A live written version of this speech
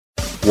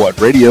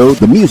What Radio,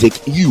 the music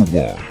you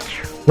want.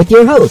 With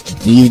your host,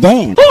 Keys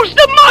Dan. Who's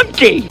the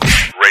monkey?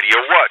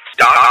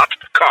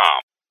 RadioWhat.com.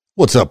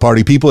 What's up,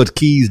 party people? It's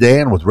Keys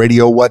Dan with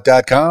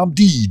RadioWhat.com,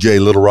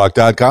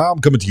 DJLittleRock.com,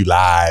 coming to you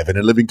live and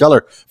in living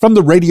color from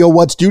the Radio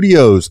What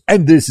studios.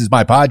 And this is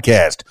my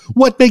podcast,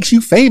 What Makes You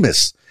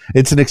Famous?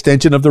 It's an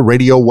extension of the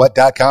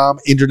RadioWhat.com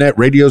internet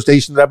radio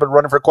station that I've been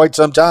running for quite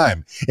some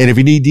time. And if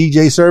you need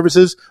DJ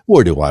services,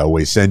 where do I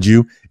always send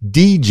you?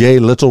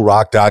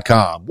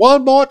 DJLittleRock.com.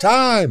 One more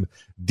time,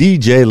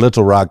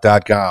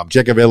 DJLittleRock.com.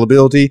 Check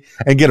availability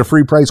and get a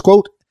free price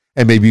quote.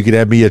 And maybe you could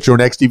have me at your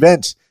next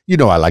event. You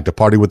know I like to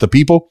party with the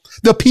people.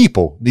 The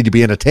people need to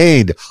be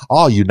entertained.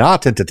 Are you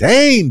not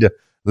entertained?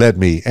 Let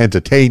me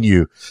entertain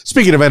you.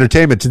 Speaking of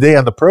entertainment, today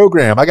on the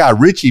program, I got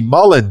Richie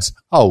Mullins.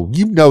 Oh,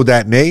 you know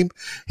that name.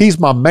 He's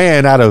my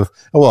man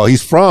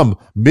he's from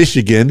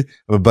Michigan,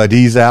 but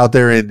he's out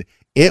there in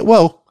it.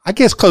 Well, I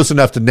guess close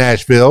enough to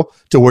Nashville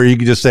to where you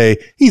can just say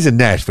he's in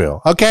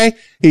Nashville. Okay.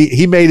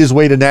 He made his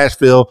way to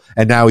Nashville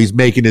and now he's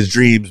making his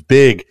dreams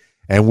big.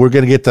 And we're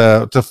going to get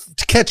to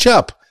catch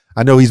up.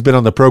 I know he's been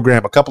on the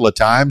program a couple of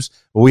times,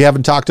 but we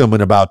haven't talked to him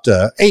in about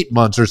 8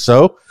 months or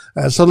so.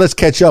 So let's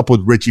catch up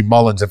with Richie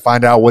Mullins and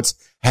find out what's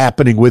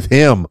happening with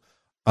him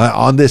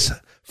on this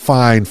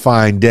fine,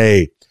 fine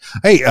day.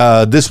 Hey,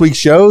 this week's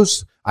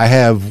shows, I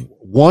have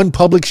one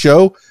public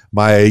show,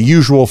 my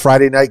usual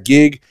Friday night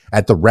gig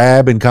at the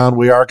Rab in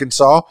Conway,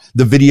 Arkansas,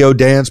 the Video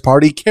Dance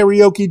Party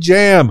Karaoke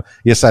Jam.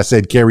 Yes, I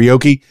said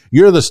karaoke.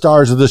 You're the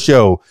stars of the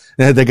show.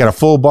 They got a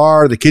full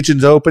bar. The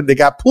kitchen's open. They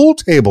got pool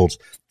tables,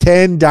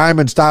 10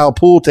 diamond style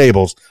pool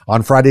tables.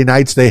 On Friday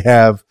nights, they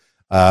have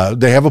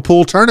a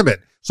pool tournament.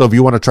 So if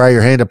you want to try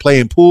your hand at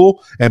playing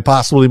pool and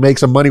possibly make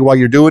some money while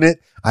you're doing it,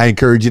 I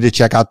encourage you to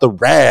check out the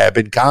Rab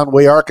in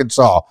Conway,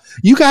 Arkansas.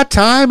 You got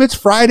time. It's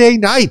Friday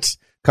night.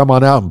 Come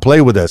on out and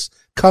play with us.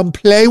 Come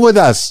play with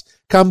us.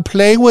 Come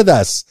play with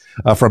us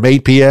from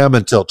 8 p.m.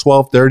 until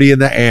 12:30 in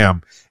the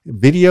a.m.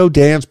 Video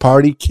Dance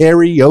Party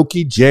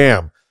Karaoke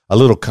Jam, a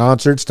little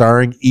concert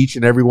starring each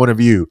and every one of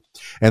you.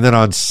 And then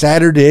on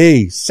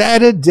Saturday,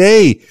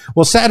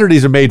 well,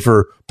 Saturdays are made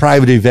for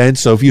private events.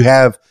 So if you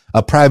have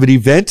a private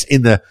event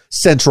in the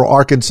central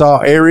Arkansas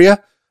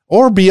area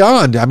or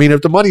beyond, I mean,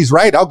 if the money's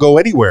right, I'll go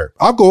anywhere.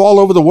 I'll go all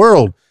over the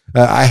world.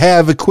 I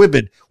have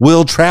equipment,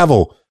 will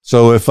travel.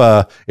 So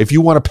if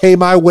you want to pay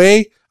my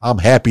way, I'm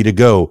happy to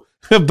go.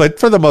 But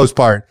for the most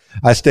part,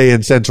 I stay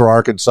in central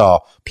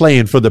Arkansas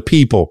playing for the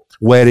people,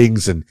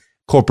 weddings and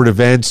corporate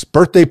events,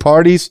 birthday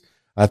parties.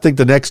 I think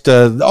the next,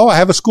 I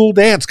have a school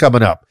dance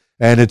coming up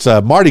and it's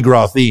a Mardi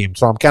Gras theme.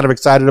 So I'm kind of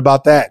excited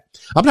about that.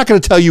 I'm not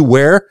going to tell you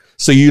where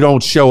so you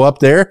don't show up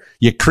there,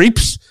 you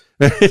creeps.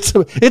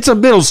 It's a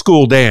middle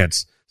school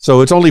dance.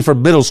 So it's only for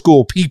middle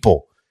school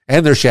people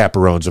and their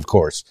chaperones, of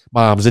course,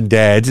 moms and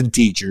dads and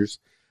teachers.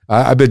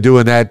 I've been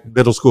doing that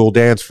middle school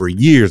dance for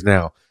years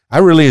now. I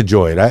really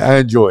enjoy it. I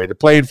enjoy it.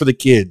 Playing for the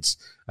kids.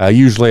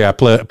 Usually I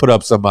put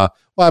up some, I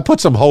put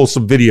some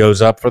wholesome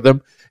videos up for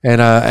them.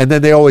 And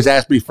then they always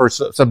ask me for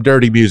some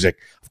dirty music.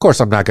 Of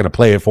course, I'm not going to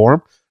play it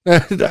for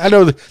them. I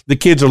know the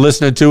kids are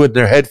listening to it in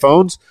their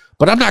headphones,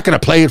 but I'm not going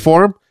to play it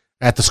for them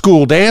at the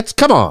school dance.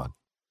 Come on.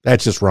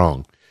 That's just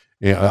wrong.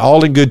 Yeah,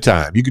 all in good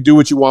time. You can do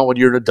what you want when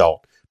you're an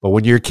adult, but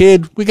when you're a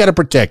kid, we got to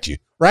protect you,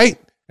 right?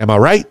 Am I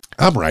right?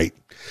 I'm right.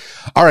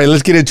 All right,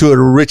 let's get into it.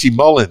 Richie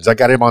Mullins. I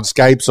got him on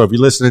Skype, so if you're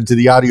listening to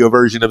the audio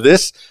version of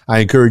this, I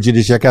encourage you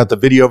to check out the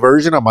video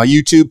version on my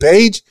YouTube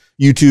page,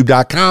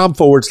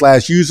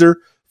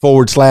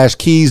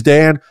 youtube.com/user/Keys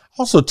Dan.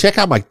 Also, check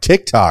out my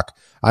TikTok.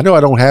 I know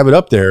I don't have it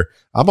up there.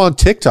 I'm on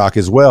TikTok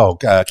as well,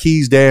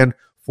 Keys Dan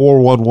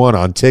 411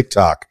 on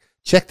TikTok.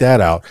 Check that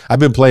out. I've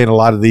been playing a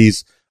lot of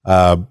these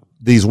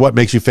What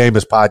Makes You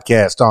Famous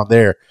podcasts on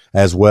there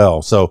as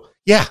well. So,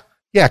 yeah,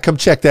 come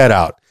check that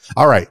out.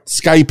 All right,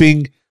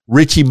 Skyping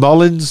Richie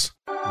Mullins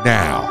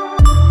now.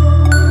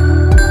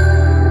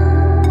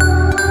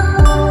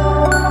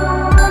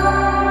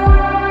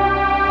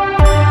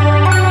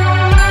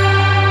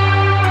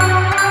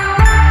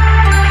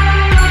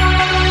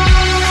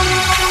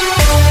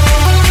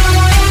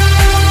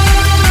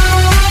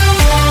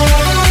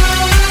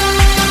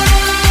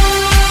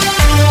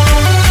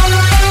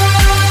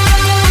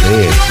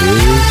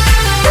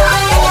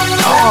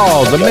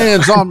 Oh, the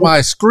man's on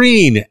my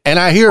screen, and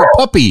I hear a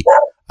puppy.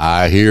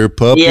 I hear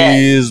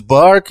puppies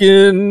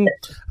barking.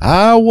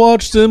 I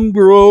watch them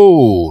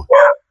grow.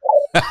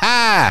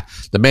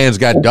 The man's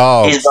got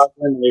dogs.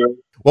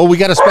 Well, we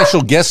got a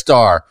special guest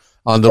star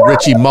on the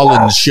Richie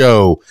Mullins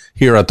show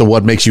here at the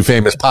What Makes You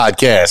Famous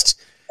podcast.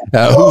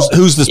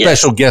 Who's the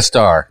special guest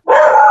star?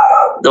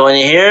 The one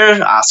you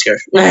hear? Oscar.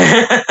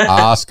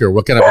 Oscar.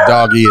 What kind of a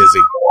dog is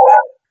he?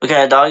 What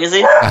kind of dog is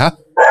he? Uh-huh.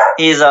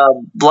 He's a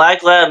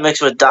black lab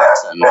mixed with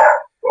dachshund.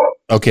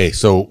 Okay,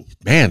 so,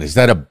 man, is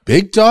that a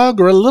big dog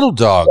or a little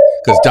dog?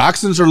 Because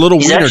dachshunds are little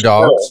wiener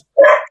dogs,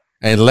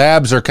 and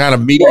labs are kind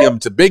of medium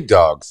to big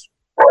dogs.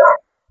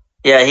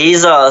 Yeah,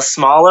 he's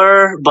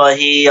smaller, but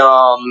he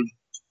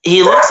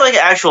looks like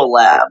an actual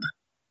lab.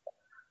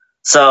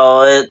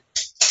 So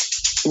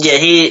Yeah,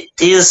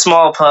 he's a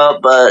small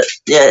pup, but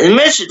yeah,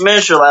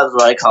 miniature lab is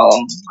what I call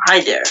him.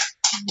 Hi there.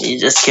 He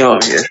just came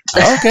over here.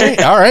 Okay,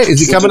 all right. Is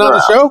he coming on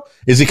the show?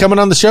 Is he coming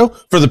on the show?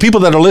 For the people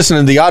that are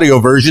listening to the audio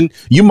version,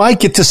 you might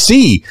get to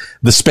see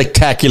the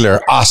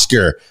spectacular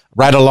Oscar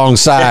right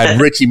alongside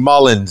Richie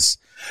Mullins.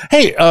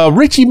 Hey,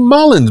 Richie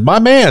Mullins, my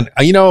man.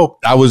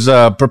 I was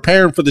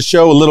preparing for the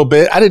show a little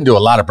bit. I didn't do a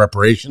lot of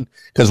preparation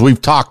because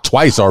we've talked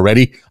twice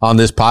already on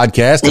this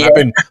podcast. And I've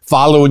been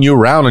following you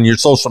around on your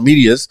social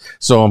medias.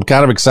 So I'm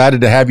kind of excited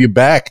to have you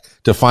back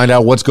to find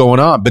out what's going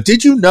on. But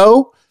did you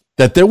know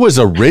that there was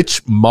a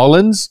Rich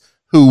Mullins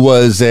who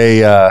was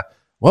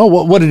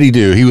what did he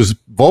do? He was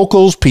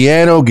vocals,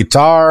 piano,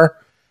 guitar,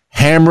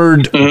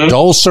 hammered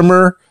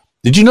dulcimer.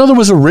 Did you know there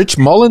was a Rich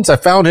Mullins? I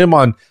found him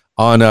on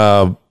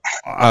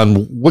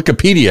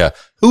Wikipedia.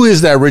 Who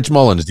is that Rich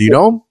Mullins? Do you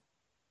know him?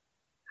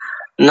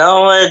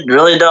 No, I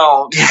really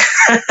don't.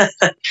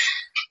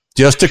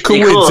 Just a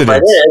coincidence. Cool if I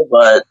did,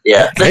 but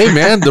yeah. Hey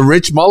man, the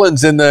Rich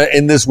Mullins in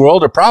this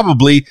world are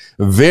probably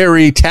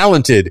very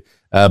talented.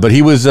 But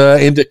he was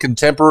into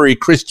contemporary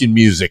Christian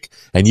music,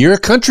 and you're a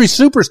country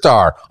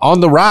superstar on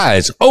the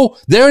rise. Oh,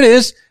 there it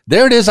is.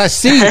 There it is. I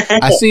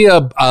see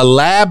a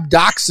lab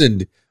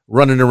dachshund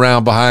running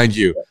around behind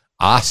you.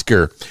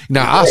 Oscar.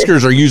 Now,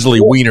 Oscars are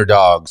usually wiener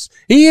dogs.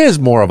 He is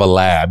more of a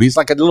lab. He's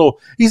like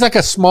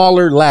a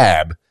smaller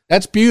lab.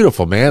 That's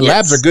beautiful, man. Yes.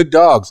 Labs are good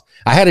dogs.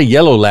 I had a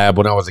yellow lab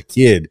when I was a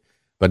kid,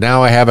 but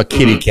now I have a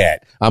kitty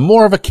cat. I'm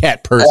more of a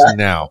cat person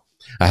now.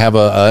 I have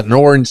an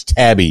orange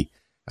tabby.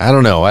 I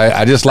don't know.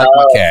 I just like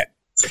my cat.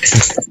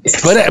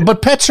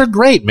 But pets are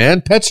great,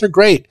 man. Pets are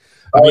great.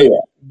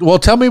 Well,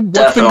 tell me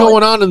what's been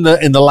going on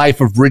in the life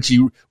of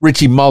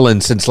Richie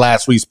Mullins since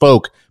last we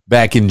spoke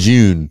back in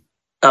June.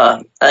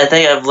 I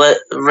think I've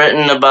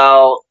written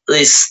about at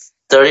least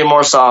 30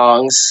 more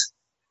songs.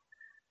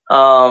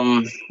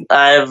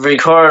 I've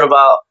recorded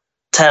about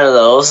 10 of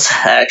those,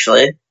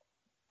 actually.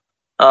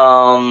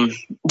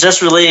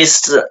 Just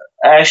released,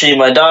 actually,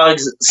 my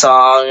dog's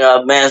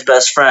song, Man's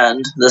Best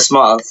Friend, this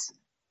month.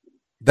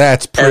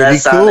 That's pretty cool. And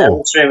that's on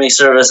every streaming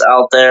service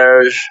out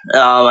there.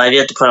 I've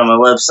yet to put on my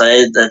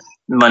website the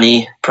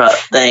money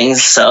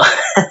things. So,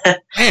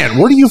 man,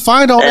 where do you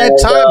find all that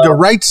time to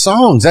write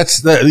songs?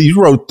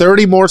 You wrote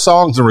 30 more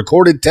songs and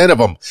recorded 10 of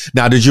them.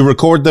 Now, did you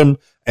record them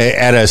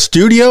at a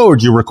studio, or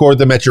did you record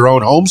them at your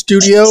own home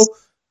studio?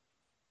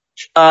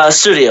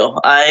 Studio.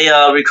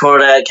 I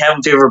record at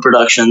Cabin Fever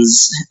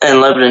Productions in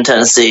Lebanon,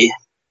 Tennessee.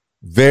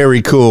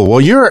 Very cool. Well,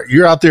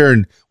 you're out there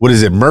in, what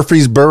is it,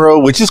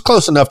 Murfreesboro, which is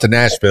close enough to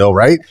Nashville,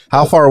 right?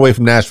 How far away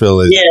from Nashville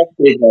is it? Yeah,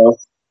 pretty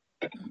close.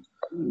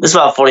 It's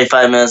about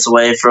 45 minutes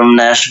away from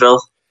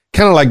Nashville.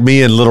 Kind of like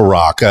me in Little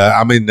Rock.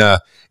 I'm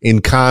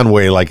in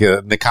Conway, like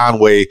in the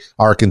Conway,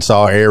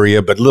 Arkansas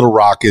area, but Little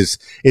Rock is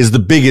the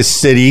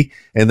biggest city,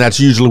 and that's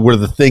usually where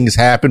the things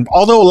happen.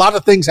 Although a lot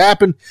of things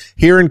happen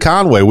here in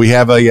Conway. We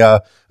have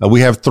at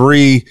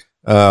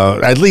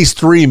least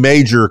three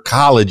major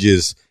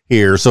colleges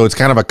here, so it's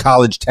kind of a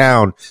college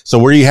town. So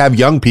where you have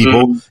young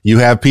people, you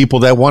have people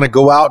that want to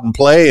go out and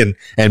play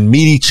and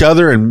meet each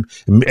other, and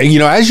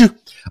I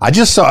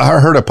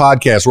heard a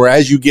podcast where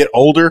as you get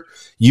older,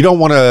 you don't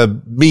want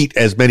to meet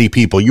as many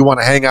people. You want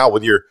to hang out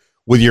with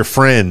your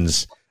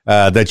friends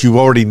that you've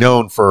already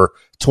known for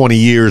 20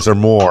 years or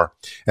more.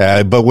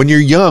 But when you're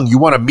young, you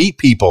want to meet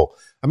people.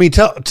 I mean,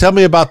 tell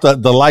me about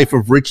the life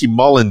of Richie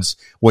Mullins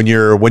when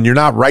you're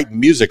not writing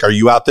music. Are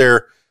you out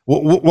there?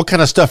 What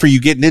kind of stuff are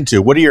you getting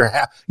into? What are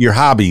your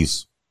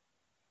hobbies?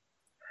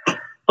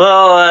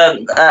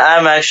 Well,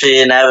 I'm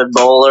actually an avid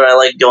bowler. I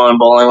like going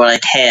bowling when I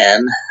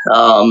can.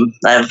 I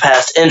have a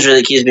past injury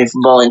that keeps me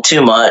from bowling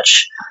too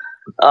much.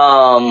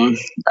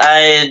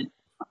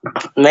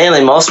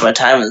 Mainly most of my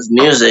time is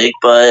music,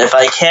 but if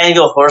I can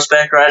go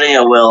horseback riding,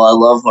 I will. I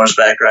love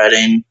horseback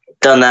riding.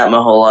 Done that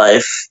my whole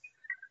life.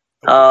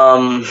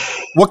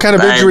 What kind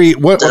of injury?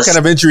 What kind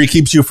of injury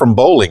keeps you from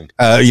bowling?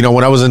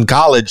 When I was in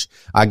college,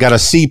 I got a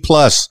C+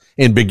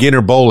 in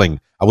beginner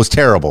bowling. I was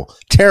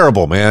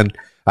terrible, man.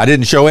 I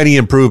didn't show any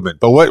improvement.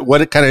 But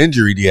what kind of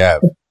injury do you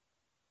have?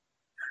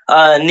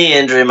 Knee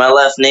injury, my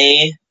left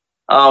knee.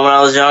 When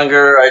I was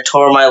younger, I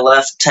tore my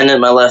left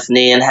tendon, my left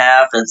knee in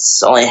half.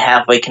 It's only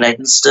halfway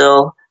connected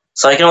still,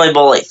 so I can only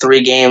bowl like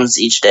 3 games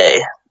each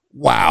day.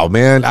 Wow,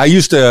 man! I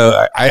used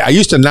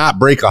to not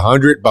break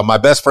 100, but my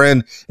best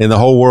friend in the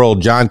whole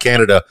world, John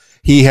Canada,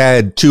 he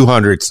had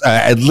 200s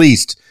at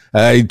least.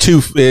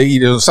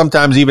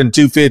 Sometimes even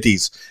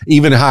 250s,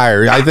 even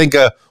higher. I think,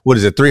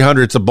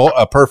 300's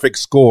a perfect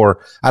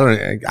score. I don't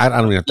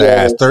even have to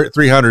ask.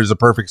 300 is a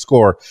perfect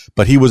score,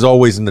 but he was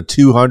always in the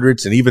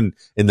 200s and even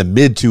in the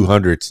mid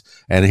 200s.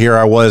 And here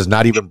I was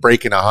not even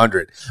breaking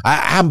 100.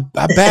 I'm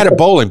bad at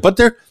bowling, but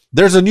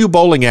there's a new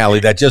bowling alley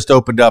that just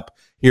opened up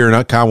here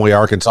in Conway,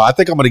 Arkansas. I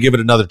think I'm going to give it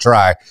another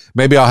try.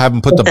 Maybe I'll have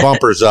them put the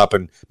bumpers up,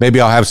 and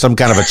maybe I'll have some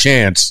kind of a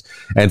chance.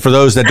 And for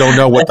those that don't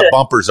know what the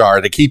bumpers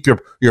are, they keep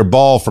your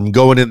ball from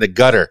going in the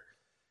gutter.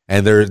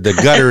 And the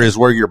gutter is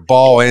where your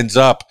ball ends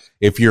up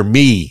if you're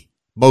me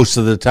most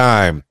of the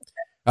time.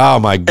 Oh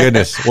my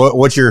goodness.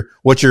 What's your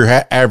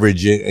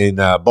average in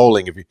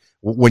bowling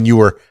when you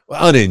were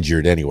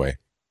uninjured anyway?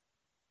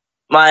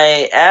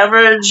 My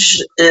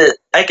average,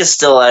 I could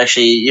still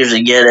actually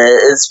usually get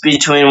it. It's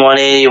between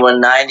 180 and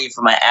 190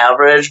 for my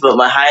average, but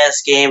my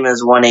highest game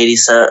is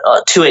 187,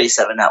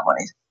 287, not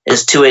 180.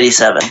 It's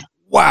 287.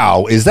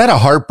 Wow, is that a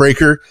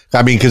heartbreaker?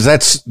 I mean, because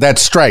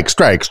that's strike,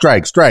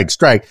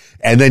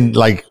 and then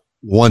like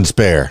one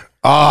spare.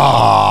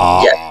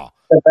 Oh, yeah.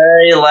 The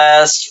very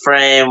last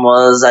frame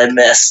was I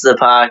missed the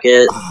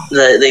pocket.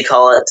 They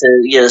call it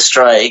to get a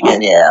strike,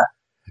 and yeah.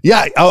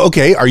 Yeah. Oh,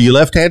 okay. Are you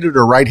left-handed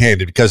or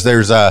right-handed? Because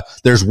there's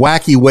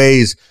wacky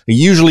ways.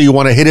 Usually you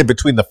want to hit it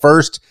between the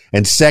first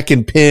and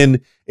second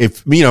pin.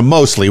 If,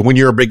 mostly when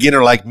you're a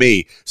beginner like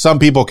me, some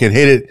people can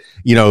hit it,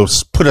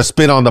 put a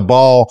spin on the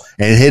ball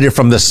and hit it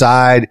from the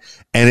side,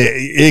 and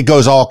it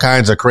goes all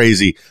kinds of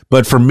crazy.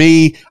 But for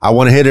me, I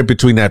want to hit it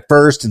between that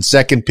first and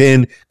second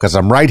pin because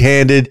I'm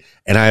right-handed,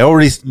 and I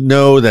already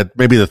know that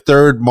maybe the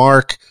third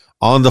mark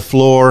on the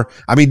floor.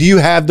 I mean, do you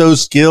have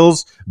those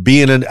skills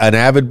being an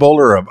avid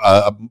bowler?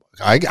 I'm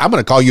going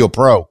to call you a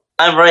pro.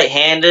 I'm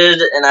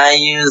right-handed, and I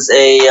use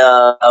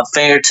a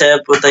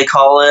fingertip, what they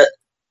call it.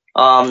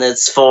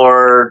 It's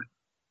for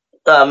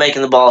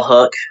making the ball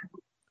hook.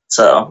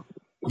 So.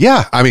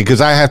 Yeah, I mean,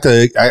 because I have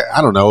to,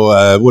 I don't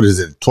know, what is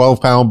it,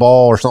 12-pound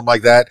ball or something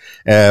like that,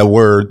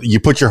 where you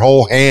put your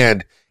whole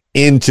hand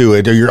into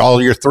it, or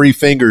all your three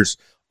fingers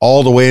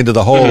all the way into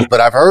the hole. Mm-hmm.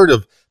 But I've heard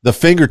of the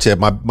fingertip.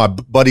 My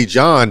buddy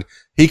John,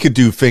 he could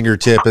do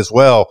fingertip as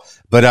well.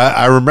 But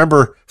I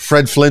remember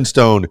Fred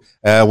Flintstone.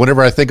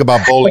 Whenever I think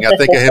about bowling, I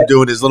think of him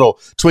doing his little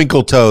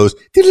twinkle toes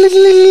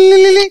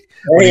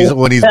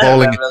when he's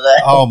bowling.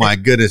 Oh my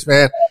goodness,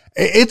 man!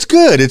 It's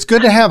good. It's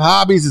good to have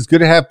hobbies. It's good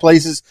to have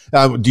places.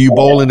 Do you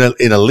bowl in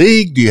a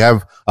league? Do you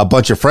have a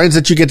bunch of friends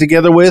that you get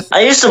together with?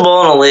 I used to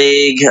bowl in a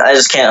league. I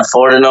just can't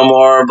afford it no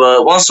more.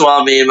 But once in a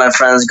while, me and my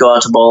friends go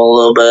out to bowl a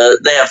little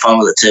bit. They have fun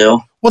with it too.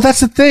 Well,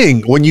 that's the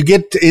thing. When you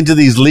get into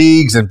these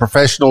leagues and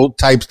professional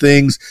type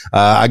things,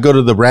 I go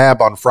to the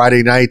Rab on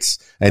Friday nights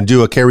and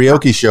do a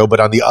karaoke show. But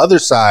on the other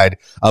side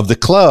of the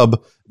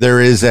club,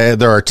 there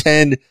are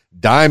 10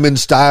 diamond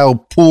style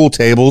pool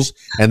tables,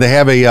 and they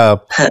have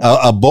a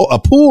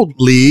pool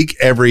league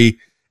every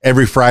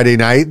Friday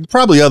night.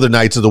 Probably other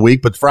nights of the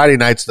week, but Friday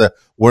nights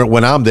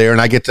when I'm there,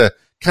 and I get to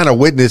kind of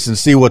witness and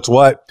see what's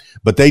what.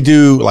 But they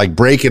do like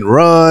break and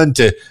run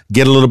to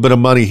get a little bit of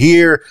money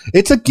here.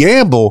 It's a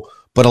gamble.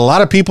 But a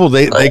lot of people,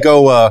 they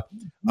go,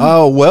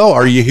 oh, well,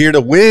 are you here to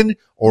win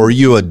or are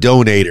you a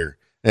donator?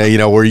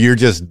 Where you're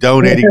just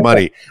donating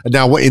money.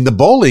 Now, in the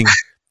bowling,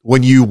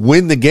 when you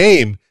win the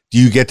game, do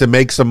you get to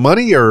make some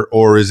money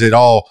or is it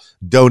all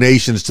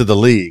donations to the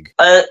league?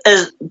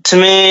 To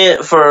me,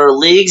 for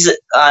leagues,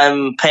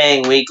 I'm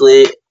paying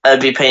weekly. I'd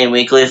be paying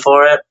weekly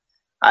for it.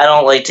 I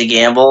don't like to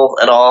gamble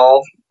at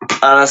all,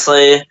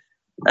 honestly.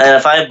 And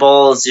if I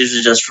bowl, it's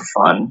usually just for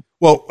fun.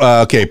 Well,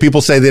 okay. People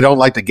say they don't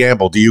like to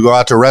gamble. Do you go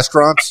out to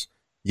restaurants?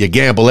 You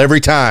gamble every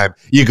time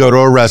you go to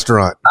a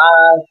restaurant.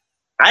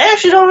 I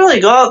actually don't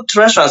really go out to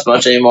restaurants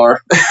much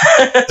anymore.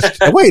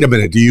 Wait a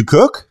minute. Do you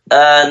cook?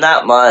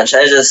 Not much.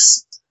 I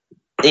just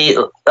eat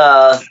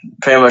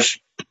pretty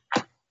much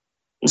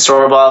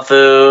store-bought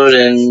food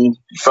and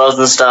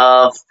frozen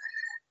stuff.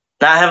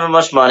 Not having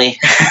much money.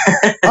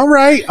 All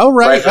right.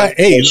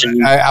 Hey,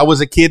 I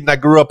was a kid and I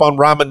grew up on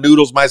ramen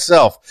noodles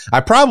myself. I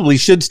probably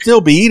should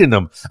still be eating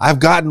them. I've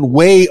gotten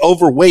way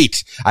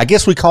overweight. I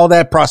guess we call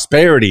that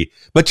prosperity.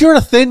 But you're a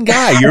thin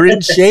guy. You're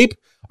in shape.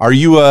 Are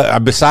you,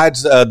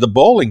 besides the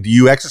bowling, do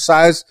you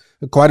exercise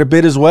quite a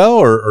bit as well?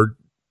 Or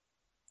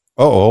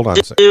hold on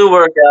a second. I do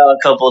work out a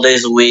couple of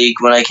days a week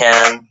when I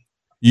can.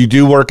 You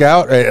do work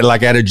out,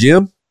 like at a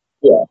gym?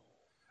 Yeah.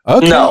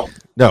 Okay.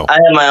 No, I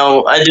have my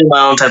own. I do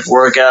my own type of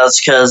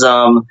workouts because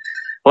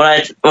when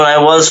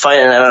I was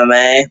fighting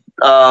MMA,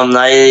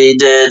 I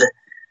did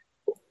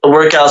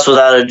workouts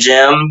without a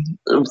gym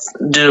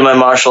due to my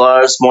martial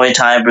arts, Muay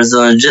Thai,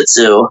 Brazilian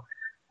Jiu-Jitsu.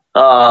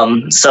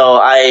 So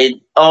I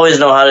always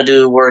know how to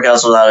do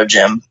workouts without a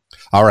gym.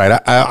 All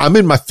right, I'm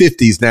in my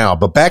 50s now,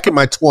 but back in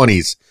my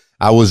 20s,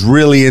 I was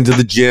really into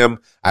the gym.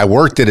 I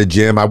worked at a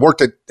gym. I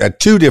worked at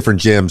two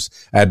different gyms,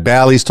 at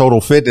Bally's Total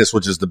Fitness,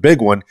 which is the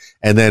big one,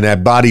 and then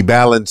at Body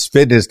Balance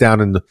Fitness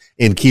down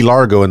in Key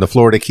Largo in the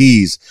Florida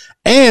Keys.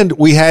 And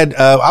we had,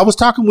 I was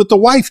talking with the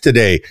wife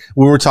today.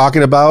 We were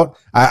talking about,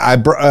 I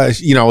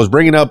was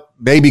bringing up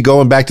maybe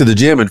going back to the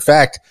gym. In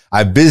fact,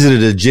 I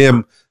visited a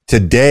gym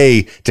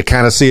today to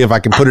kind of see if I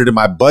can put it in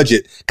my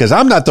budget, because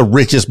I'm not the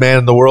richest man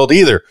in the world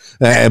either.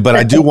 But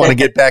I do want to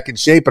get back in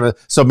shape, and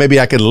so maybe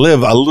I can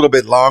live a little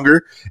bit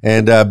longer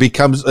and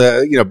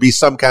be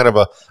some kind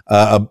of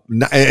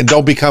and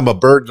don't become a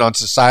burden on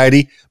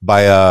society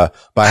by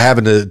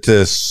having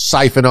to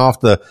siphon off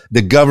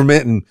the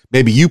government and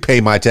maybe you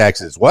pay my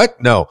taxes. What?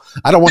 No,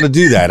 I don't want to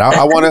do that.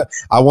 I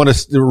want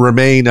to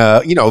remain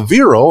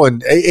virile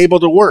and able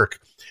to work.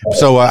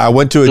 So I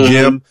went to a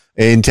gym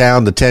in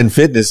town, the 10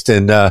 Fitness,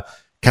 and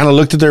kind of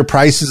looked at their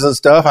prices and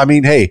stuff. I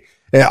mean, hey,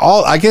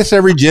 I guess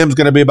every gym's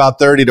going to be about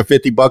 30 to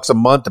 50 bucks a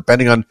month,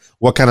 depending on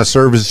what kind of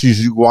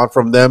services you want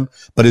from them.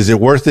 But is it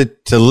worth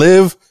it to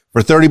live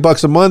for 30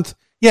 bucks a month?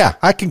 Yeah,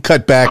 I can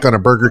cut back on a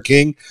Burger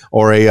King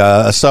or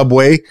a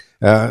Subway.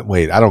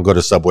 Wait, I don't go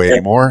to Subway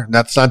anymore.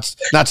 Not since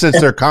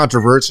their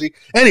controversy.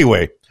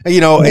 Anyway,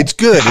 it's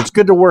good. It's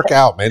good to work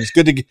out, man. It's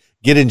good to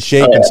get in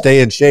shape and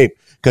stay in shape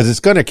because it's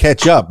going to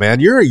catch up, man.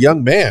 You're a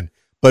young man,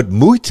 but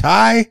Muay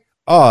Thai,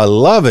 oh, I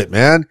love it,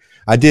 man.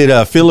 I did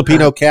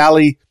Filipino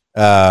Cali,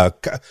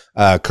 karate,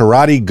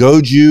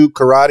 Goju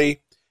karate.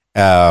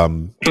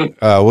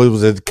 What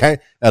was it?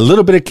 A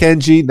little bit of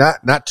Kenji,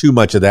 not too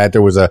much of that.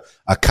 There was a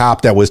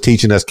cop that was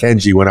teaching us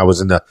Kenji when I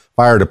was in the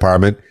fire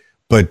department.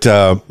 But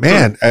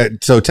man,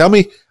 so tell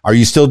me, are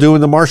you still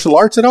doing the martial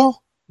arts at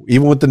all,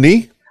 even with the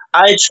knee?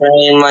 I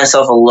train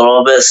myself a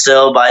little bit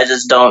still, but I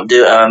just don't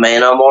do MMA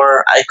no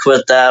more. I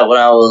quit that when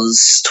I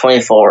was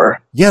 24.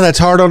 Yeah, that's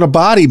hard on the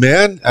body,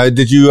 man.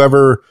 Did you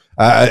ever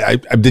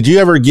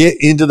get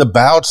into the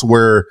bouts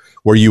where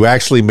you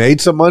actually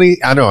made some money?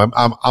 I know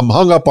I'm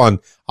hung up on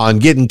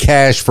getting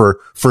cash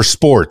for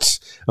sports,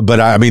 but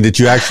I mean, did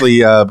you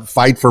actually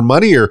fight for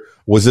money, or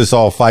was this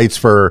all fights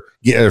for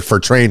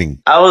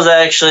training? I was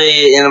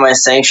actually in my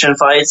sanction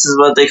fights, is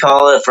what they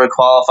call it, for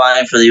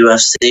qualifying for the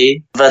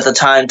UFC. At the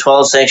time,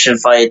 12 sanction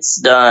fights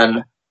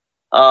done,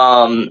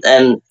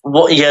 and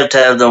you have to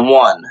have them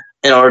won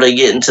in order to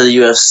get into the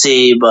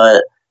UFC.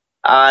 But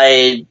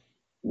I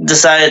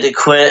decided to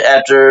quit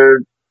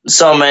after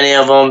so many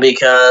of them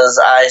because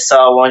I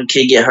saw one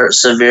kid get hurt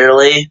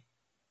severely.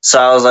 So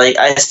I was like,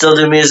 I still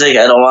do music.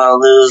 I don't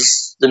want to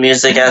lose the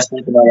music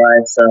aspect of my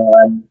life, so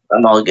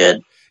I'm all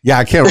good. Yeah,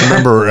 I can't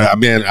remember.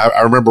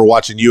 I remember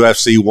watching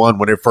UFC 1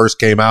 when it first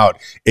came out.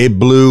 It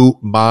blew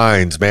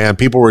minds, man.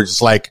 People were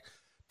just like,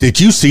 did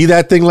you see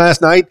that thing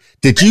last night?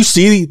 Did you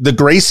see the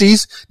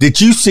Gracies?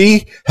 Did you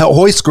see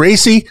Hoist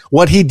Gracie,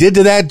 what he did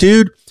to that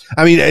dude?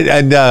 I mean,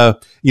 and the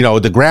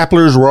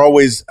grapplers were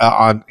always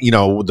on,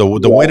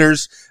 the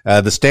winners,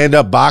 the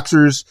stand-up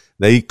boxers.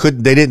 They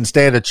didn't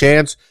stand a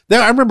chance.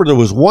 I remember there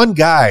was one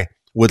guy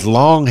with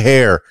long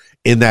hair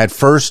in that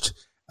first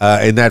bout,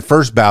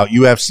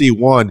 UFC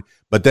 1.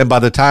 But then by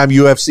the time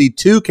UFC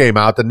 2 came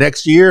out the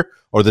next year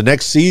or the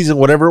next season,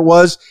 whatever it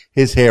was,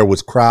 his hair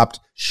was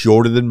cropped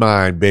shorter than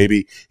mine,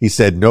 baby. He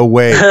said, no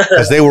way,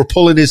 because they were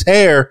pulling his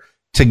hair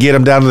to get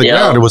him down to the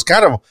ground. It was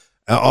kind of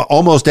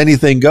almost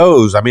anything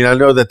goes. I mean, I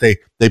know that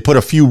they put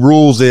a few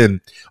rules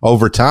in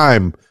over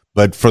time,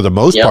 but for the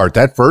most part,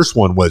 that first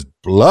one was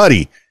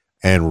bloody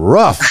and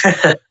rough.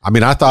 I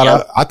mean, I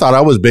thought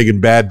I was big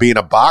and bad being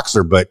a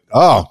boxer, but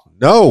oh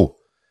no.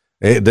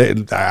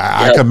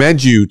 I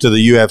commend you to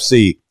the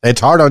UFC. It's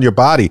hard on your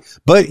body,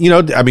 but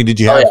I mean, did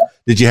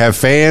you have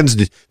fans?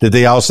 Did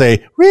they all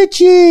say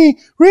Richie?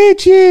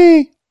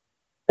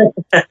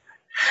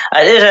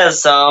 I did have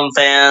some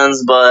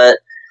fans, but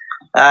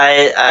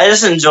I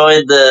just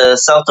enjoyed the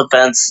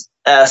self-defense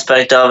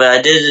aspect of it.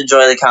 I did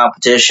enjoy the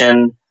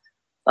competition,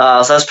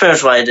 so that's pretty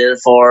much what I did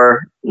it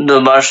for, the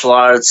martial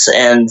arts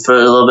and for a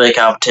little bit of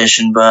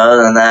competition. But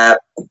other than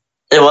that,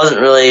 it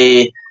wasn't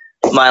really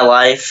my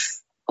life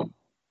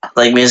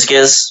like music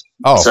is.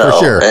 Oh, for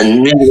sure.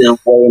 And music is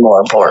way more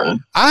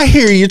important. I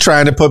hear you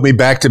trying to put me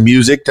back to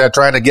music,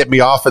 trying to get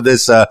me off of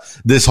this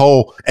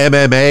whole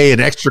MMA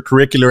and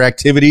extracurricular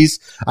activities.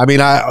 I mean,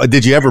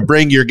 did you ever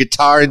bring your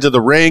guitar into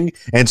the ring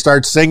and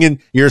start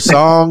singing your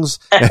songs?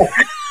 That'd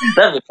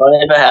be funny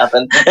if it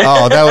happened.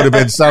 Oh, that would have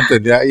been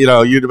something. You'd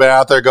have been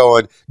out there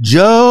going,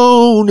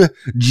 Joan,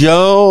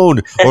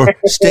 or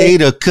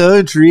State of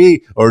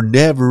Country, or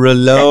Never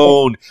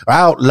Alone, or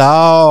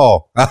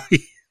Outlaw.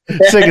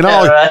 Singing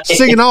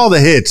all the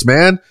hits,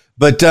 man.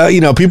 But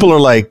people are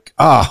like,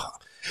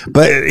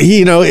 but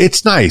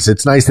it's nice.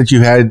 It's nice that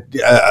you had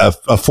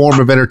a form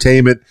of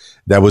entertainment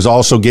that was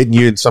also getting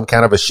you in some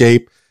kind of a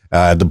shape.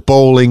 The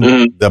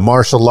bowling, the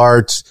martial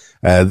arts.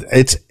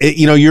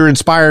 You're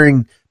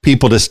inspiring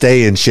people to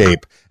stay in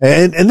shape,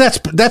 and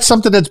that's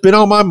something that's been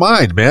on my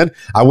mind, man.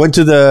 I went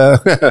to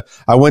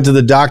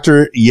the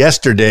doctor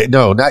yesterday.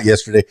 No, not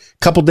yesterday. A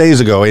couple days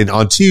ago,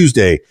 on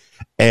Tuesday,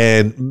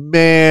 and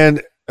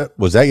man.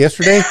 Was that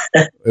yesterday?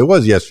 It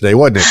was yesterday,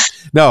 wasn't it?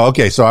 No.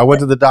 Okay. So I went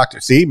to the doctor.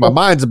 See, my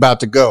mind's about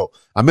to go.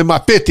 I'm in my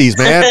 50s,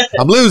 man.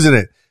 I'm losing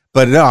it.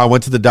 But no, I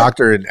went to the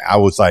doctor and I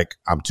was like,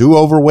 I'm too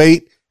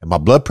overweight and my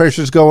blood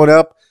pressure's going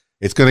up.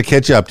 It's going to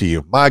catch up to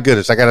you. My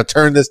goodness. I got to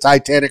turn this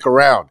Titanic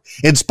around.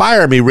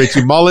 Inspire me,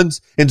 Richie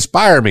Mullins.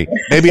 Inspire me.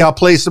 Maybe I'll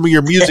play some of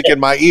your music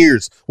in my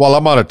ears while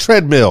I'm on a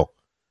treadmill,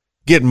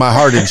 getting my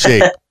heart in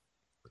shape.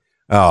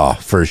 Oh,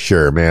 for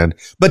sure, man.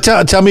 But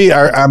tell me,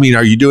 are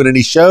you doing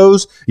any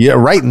shows? Yeah,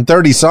 writing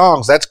 30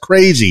 songs. That's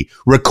crazy.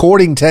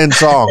 Recording 10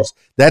 songs.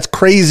 That's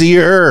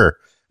crazier.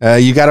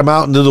 You got them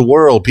out into the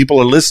world. People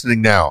are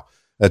listening now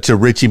to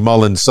Richie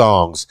Mullins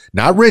songs.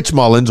 Not Rich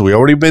Mullins. We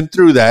already been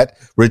through that.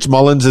 Rich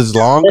Mullins is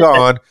long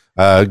gone.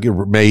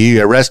 May he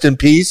rest in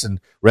peace and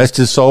rest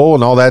his soul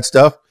and all that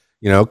stuff.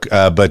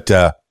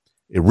 But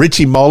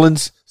Richie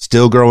Mullins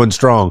still growing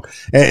strong.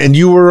 And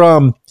you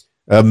were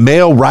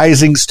Male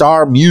Rising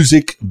Star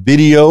Music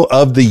Video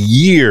of the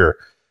Year.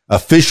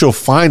 Official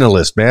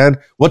finalist, man.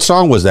 What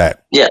song was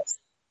that? Yes.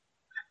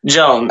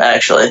 Joan,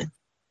 actually.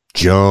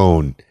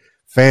 Joan.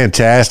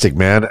 Fantastic,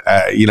 man.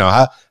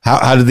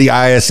 How did the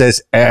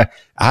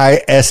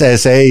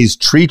ISSAs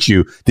treat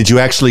you? Did you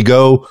actually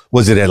go?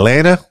 Was it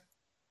Atlanta?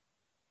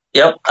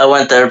 Yep, I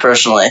went there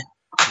personally.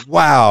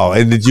 Wow.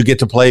 And did you get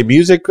to play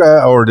music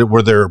or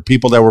were there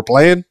people that were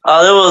playing?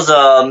 There was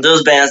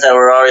bands that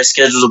were already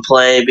scheduled to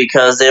play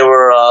because they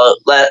were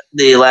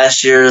the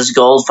last year's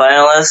gold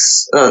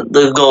finalists,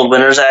 the gold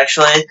winners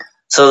actually,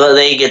 so that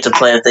they get to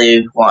play if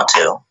they want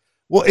to.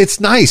 Well, it's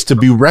nice to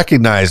be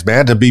recognized,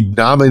 man, to be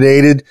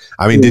nominated.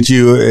 I mean, did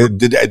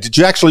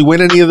you actually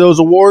win any of those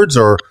awards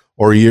or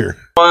you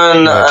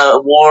won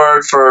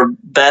award for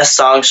best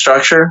song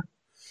structure?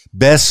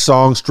 Best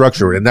song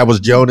structure, and that was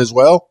Joan as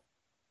well?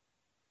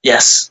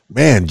 Yes.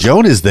 Man,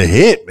 Joan is the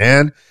hit,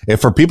 man. And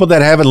for people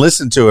that haven't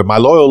listened to it, my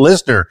loyal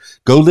listener,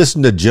 go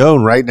listen to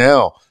Joan right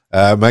now.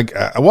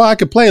 I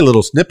could play a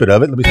little snippet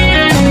of it. Let me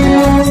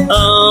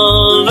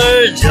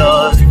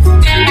Overjoyed,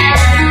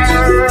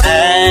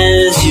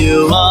 as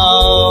you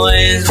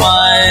always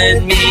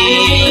wanted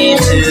me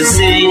to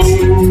see,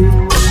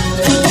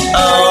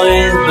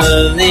 always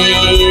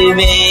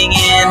believing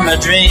in my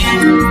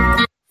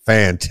dream.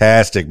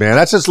 Fantastic, man.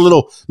 That's just a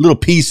little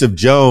piece of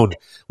Joan,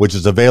 which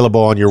is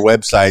available on your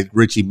website,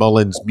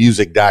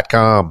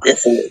 RichieMullinsMusic.com.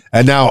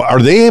 And now, are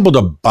they able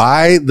to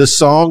buy the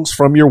songs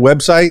from your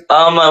website?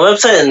 My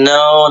website,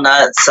 no,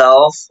 not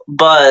itself,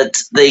 but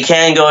they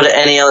can go to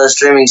any other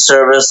streaming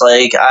service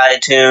like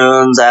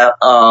iTunes,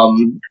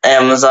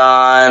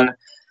 Amazon,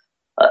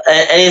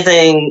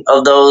 anything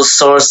of those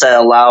sorts that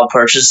allow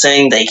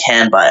purchasing, they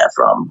can buy it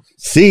from.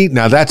 See,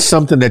 now that's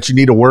something that you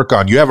need to work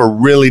on. You have a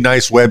really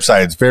nice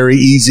website. It's very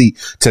easy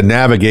to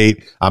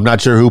navigate. I'm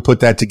not sure who put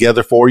that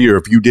together for you or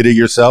if you did it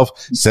yourself.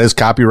 It says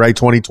copyright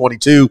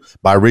 2022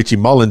 by Richie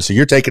Mullins. So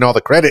you're taking all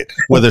the credit,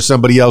 whether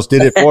somebody else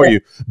did it for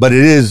you. But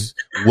it is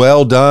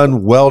well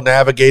done, well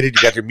navigated.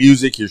 You got your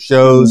music, your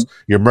shows,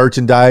 your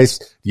merchandise.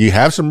 Do you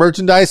have some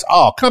merchandise?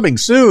 Oh, coming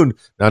soon.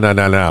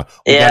 No.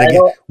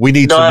 We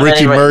need some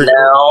Richie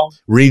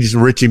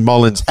Richie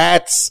Mullins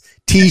hats,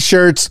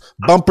 T-shirts,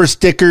 bumper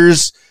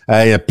stickers,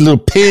 little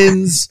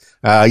pins,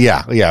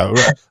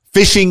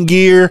 fishing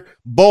gear,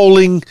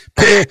 bowling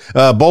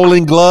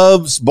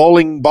gloves,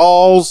 bowling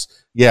balls.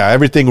 Yeah,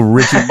 everything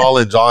Richie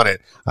Mullins on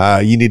it.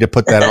 You need to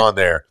put that on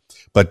there.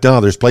 But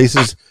no, there's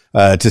places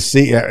to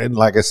see. And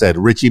like I said,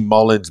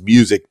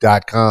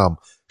 RichieMullinsMusic.com.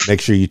 Make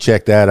sure you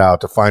check that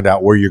out to find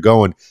out where you're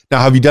going.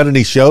 Now, have you done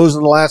any shows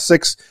in the last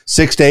six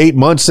to 8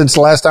 months since the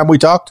last time we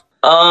talked?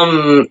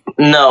 No,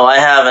 I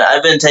haven't.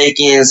 I've been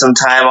taking some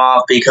time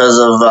off because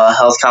of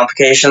health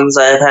complications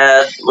I've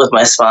had with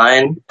my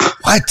spine.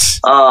 What?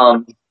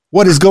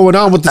 What is going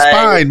on with the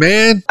spine,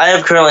 man? I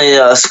have currently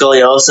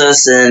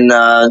scoliosis and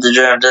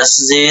degenerative disc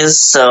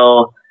disease,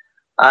 so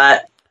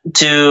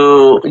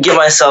to get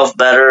myself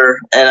better,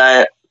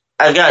 and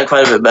I've gotten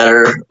quite a bit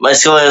better. My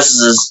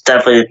scoliosis is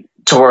definitely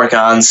to work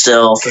on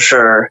still, for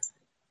sure,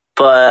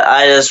 but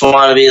I just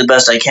want to be the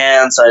best I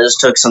can, so I just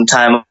took some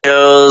time off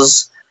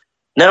shows.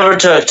 Never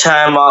took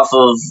time off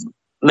of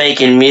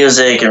making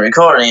music and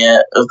recording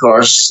it, of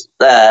course,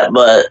 but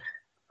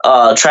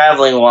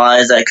traveling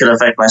wise, that could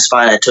affect my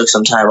spine. I took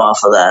some time off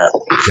of that.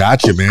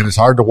 Gotcha, man. It's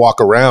hard to walk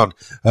around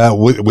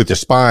with your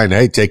spine.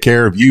 Hey, take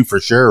care of you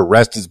for sure.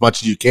 Rest as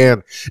much as you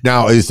can.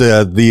 Now, is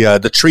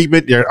the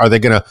treatment? Are they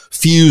going to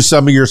fuse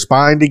some of your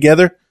spine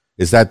together?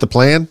 Is that the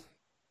plan?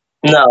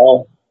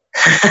 No,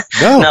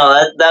 no,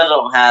 that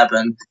don't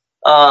happen.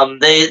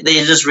 They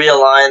just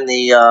realign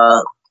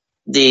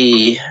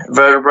the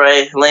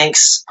vertebrae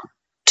links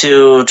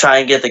to try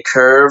and get the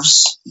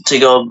curves to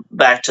go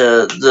back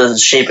to the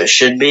shape it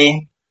should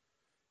be.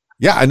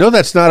 Yeah, I know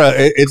it's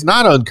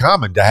not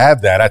uncommon to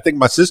have that. I think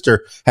my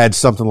sister had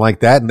something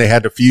like that, and they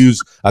had to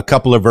fuse a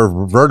couple of her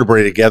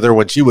vertebrae together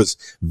when she was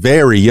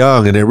very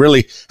young, and it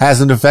really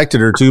hasn't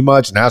affected her too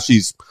much. Now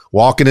she's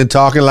walking and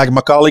talking like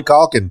Macaulay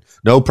Culkin.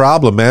 No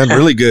problem, man.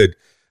 Really good.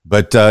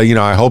 But,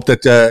 I hope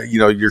that,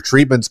 your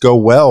treatments go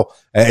well.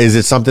 Is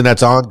it something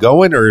that's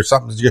ongoing or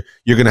something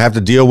you're going to have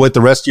to deal with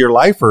the rest of your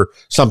life, or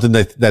something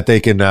that they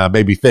can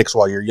maybe fix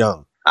while you're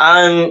young?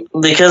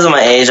 Because of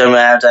my age, I'm going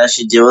to have to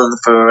actually deal with it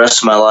for the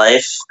rest of my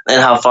life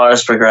and how far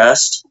it's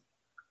progressed.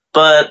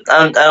 But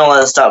I don't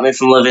let it stop me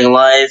from living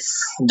life,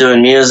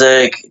 doing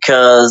music,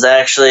 because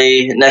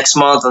actually next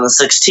month on the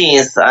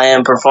 16th, I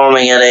am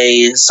performing at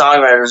a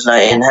songwriters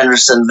night in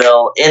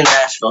Hendersonville in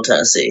Nashville,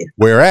 Tennessee.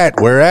 Where at,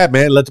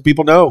 man? Let the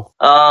people know.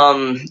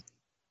 I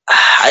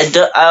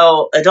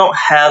don't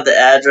have the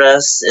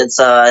address. It's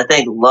I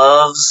think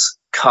Love's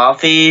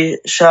Coffee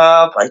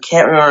Shop. I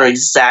can't remember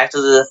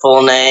exactly the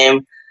full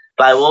name,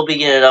 but I will be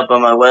getting it up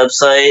on my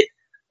website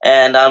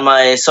and on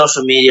my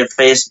social media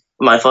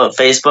my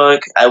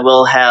Facebook. I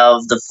will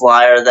have the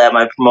flyer that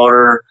my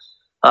promoter,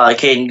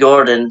 Caden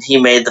Gordon, he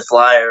made the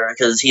flyer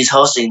because he's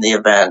hosting the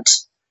event.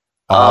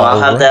 I'll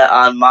have that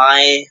on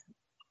my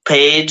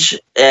page,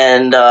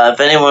 and if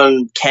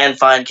anyone can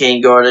find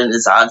Kane Gordon,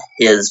 it's on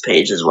his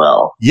page as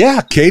well. Yeah,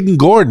 Caden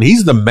Gordon,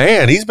 he's the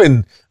man. He's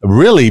been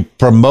really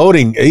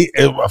promoting,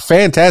 a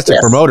fantastic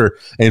promoter.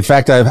 In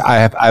fact,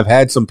 I've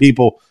had some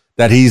people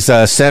that he's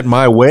sent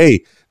my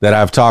way that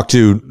I've talked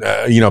to,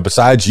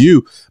 besides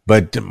you.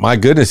 But my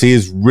goodness, he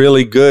is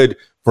really good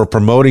for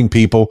promoting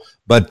people.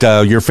 But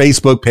your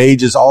Facebook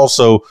page is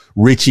also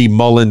Richie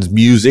Mullins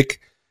Music.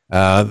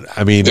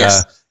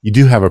 You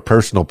do have a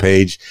personal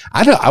page.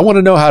 I want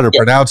to know how to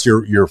pronounce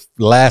your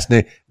last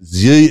name.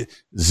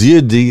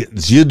 Zudwek.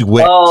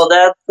 Oh,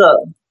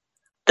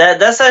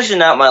 that's actually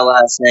not my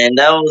last name.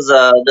 That was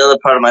the other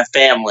part of my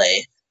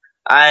family.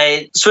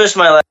 I switched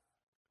my last.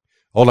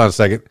 Hold on a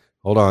second.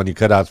 Hold on. You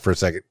cut out for a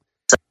second.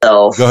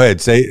 Self. Go ahead.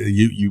 Say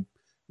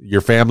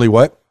your family.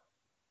 What?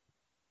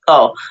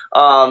 Oh,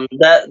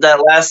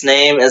 that last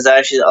name is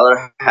actually the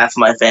other half of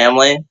my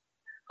family.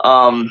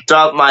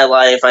 Throughout my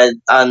life,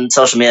 on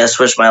social media, I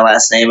switched my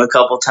last name a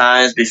couple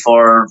times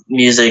before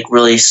music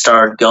really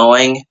started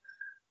going.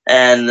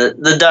 And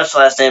the Dutch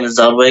last name is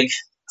Zudwig.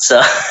 So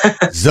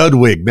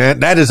Zudwig, man,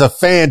 that is a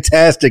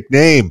fantastic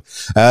name.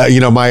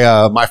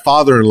 My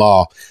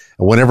father-in-law,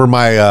 whenever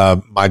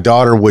my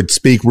daughter would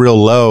speak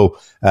real low,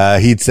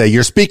 he'd say,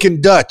 "You're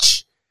speaking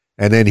Dutch,"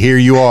 and then here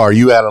you are.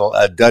 You had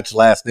a Dutch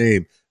last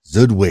name,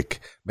 Zudwig.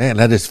 Man,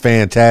 that is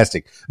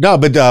fantastic. No,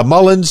 but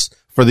Mullins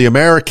for the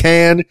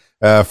American.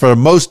 For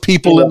most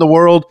people in the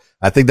world,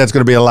 I think that's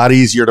going to be a lot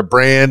easier to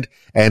brand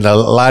and a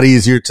lot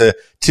easier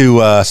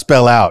to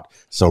spell out.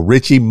 So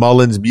Richie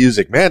Mullins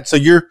Music, man. So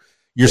you're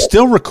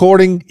still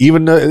recording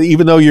even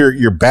though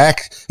your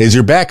back is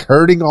your back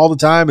hurting all the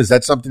time. Is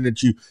that something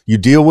that you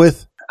deal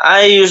with?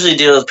 I usually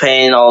deal with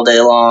pain all day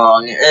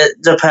long.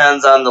 It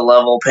depends on the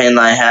level of pain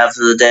that I have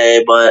for the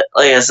day, but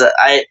like I said,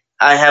 I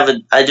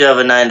do have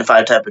a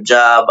 9-to-5 type of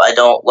job. I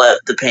don't let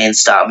the pain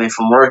stop me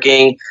from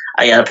working.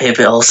 I gotta pay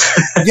bills.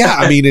 Yeah,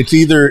 I mean it's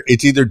either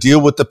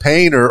deal with the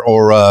pain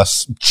or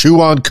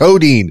chew on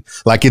codeine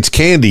like it's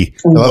candy,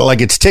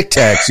 like it's Tic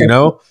Tacs,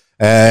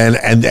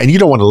 and you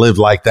don't want to live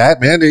like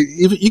that, man.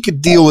 You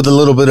could deal with a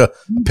little bit of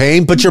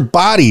pain, but your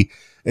body,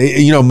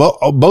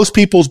 most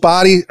people's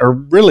body, or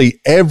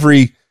really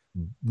every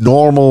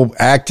normal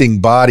acting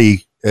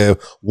body,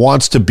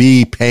 wants to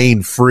be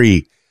pain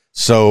free.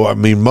 So I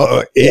mean,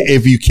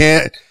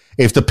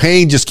 if the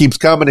pain just keeps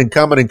coming and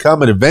coming and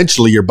coming,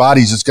 eventually your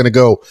body's just going to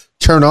go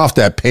turn off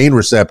that pain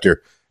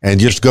receptor and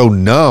just go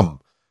numb.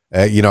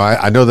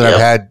 I know that I've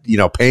had,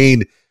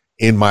 pain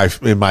in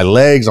my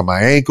legs, on my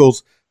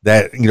ankles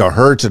that,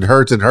 hurts and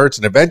hurts and hurts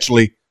and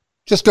eventually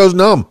just goes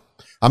numb.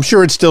 I'm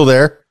sure it's still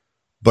there,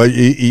 but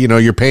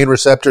your pain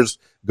receptors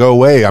go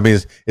away. I mean,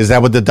 is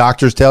that what the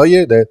doctors tell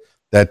you, that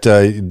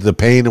the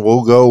pain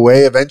will go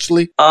away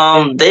eventually?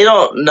 They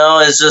don't know.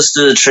 It's just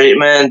through the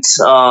treatment.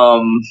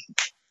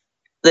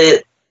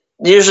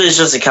 Usually it's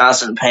just a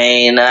constant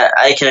pain.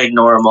 I can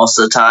ignore it most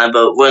of the time,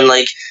 but when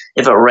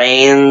if it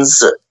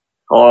rains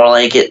or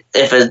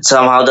if it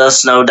somehow does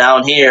snow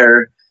down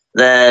here,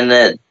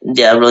 then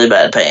really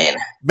bad pain.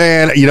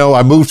 Man,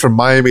 I moved from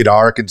Miami to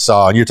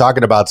Arkansas, and you're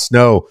talking about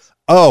snow.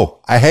 Oh,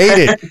 I hate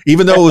it.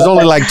 Even though it was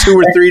only 2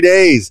 or 3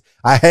 days,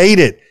 I hate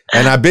it.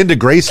 And I've been to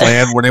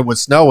Graceland when it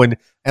was snowing,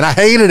 and I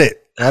hated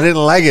it. I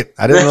didn't like it.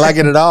 I didn't like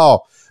it at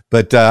all.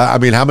 But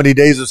how many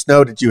days of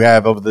snow did you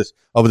have over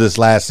this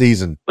last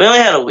season? We only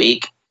had a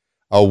week.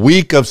 A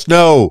week of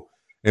snow,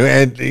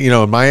 and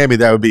in Miami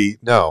that would be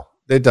no.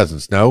 It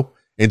doesn't snow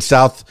in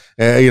South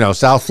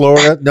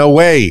Florida. No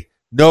way,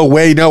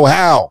 no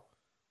how.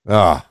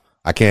 I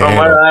can't. From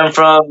where I'm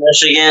from,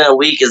 Michigan, a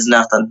week is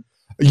nothing.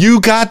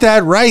 You got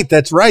that right.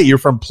 That's right. You're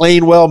from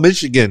Plainwell,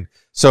 Michigan.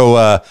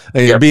 So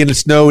being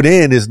snowed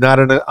in is not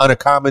an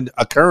uncommon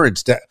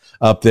occurrence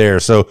up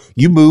there. So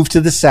you moved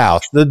to the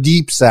South, the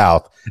deep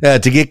South, to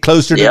get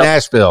closer to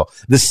Nashville,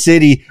 the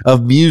city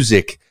of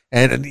music.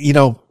 And,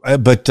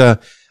 but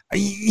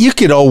you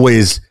could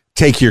always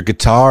take your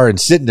guitar and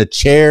sit in a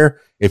chair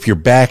if your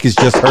back is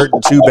just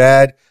hurting too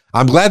bad.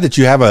 I'm glad that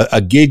you have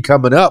a gig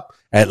coming up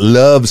at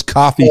Love's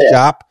Coffee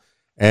Shop.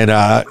 And,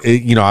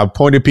 I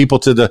pointed people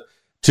to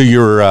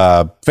your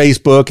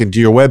Facebook and to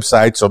your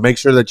website. So make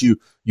sure that you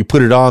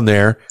put it on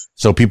there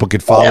so people can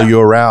follow you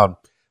around.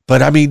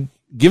 But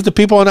give the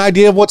people an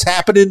idea of what's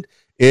happening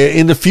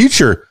in the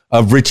future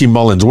of Richie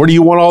Mullins. Where do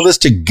you want all this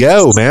to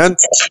go, man?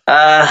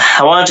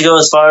 I want it to go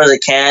as far as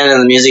it can in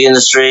the music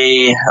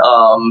industry.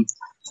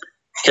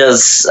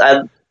 Because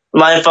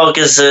my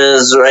focus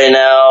is right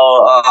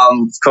now,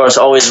 of course,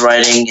 always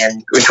writing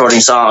and recording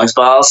songs,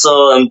 but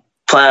also I'm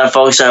planning on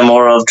focusing on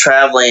more of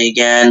traveling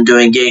again,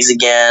 doing gigs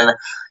again,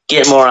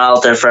 get more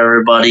out there for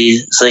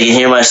everybody so they can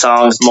hear my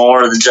songs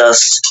more than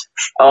just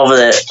over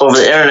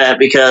the internet.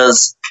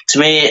 Because to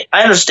me,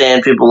 I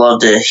understand people love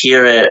to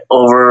hear it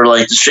over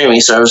the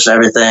streaming service and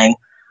everything,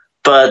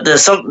 but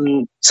there's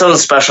something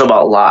special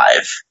about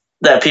live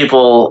that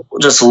people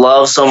just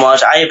love so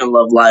much. I even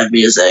love live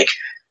music.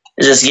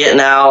 It's just getting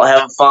out,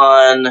 having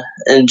fun,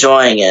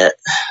 enjoying it.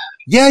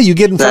 Yeah, you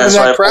get in front of That's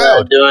why that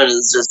crowd. I'm doing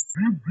is just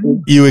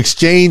You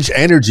exchange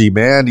energy,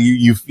 man.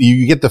 You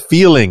get the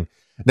feeling.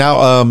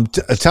 Now,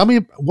 tell me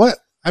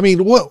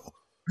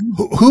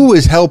who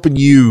is helping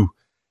you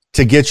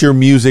to get your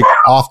music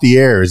off the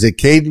air? Is it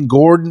Caden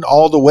Gordon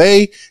all the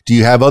way? Do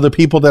you have other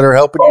people that are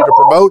helping you to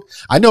promote?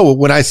 I know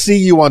when I see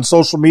you on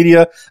social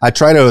media, I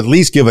try to at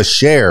least give a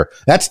share.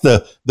 That's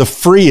the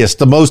freest,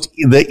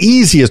 the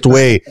easiest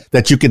way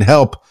that you can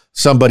help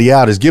somebody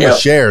out is give a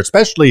share,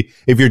 especially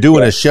if you're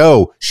doing a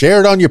show. Share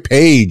it on your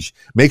page.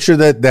 Make sure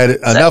that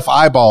enough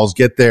eyeballs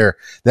get there.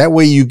 That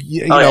way you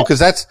know, because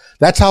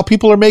that's how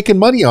people are making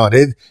money on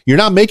it. You're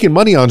not making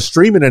money on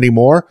streaming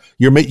anymore.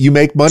 You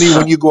make money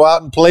when you go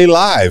out and play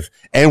live,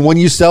 and when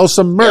you sell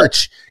some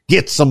merch.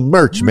 Get some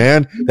merch,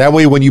 man. That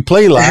way, when you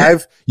play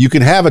live, you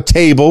can have a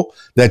table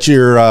that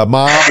your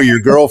mom or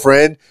your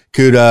girlfriend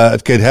could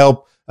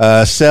help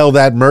sell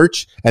that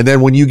merch. And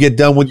then when you get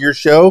done with your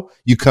show,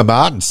 you come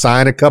out and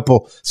sign a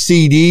couple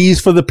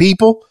CDs for the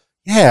people.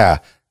 Yeah.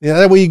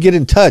 That way you get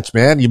in touch,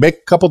 man. You make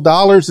a couple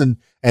dollars and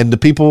the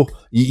people,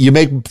 you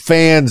make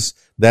fans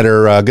that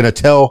are going to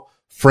tell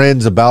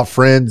friends about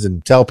friends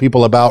and tell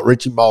people about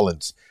Richie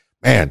Mullins.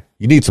 Man,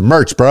 you need some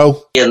merch,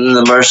 bro. Getting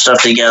the merch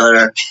stuff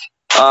together.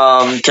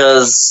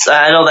 Because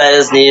I know that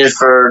is needed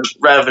for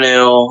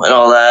revenue and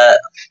all that.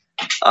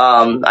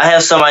 I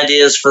have some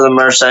ideas for the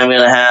merch that I'm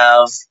going to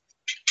have.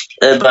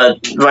 But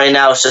right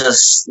now it's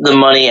just the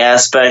money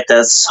aspect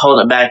that's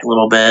holding it back a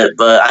little bit,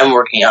 but I'm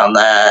working on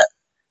that.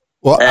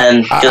 Well,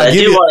 and I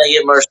do want to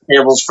get merch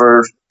tables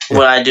for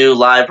when I do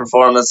live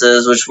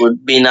performances, which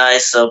would be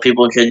nice so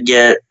people could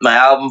get my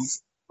album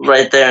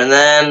right there and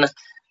then,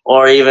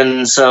 or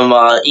even some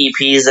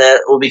EPs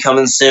that will be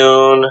coming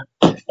soon.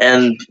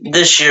 And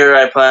this year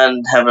I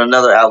plan having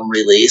another album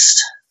released.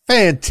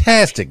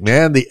 Fantastic,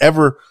 man. The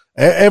ever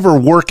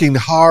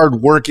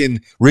hard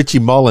working Richie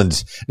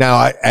Mullins. Now,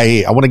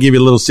 I want to give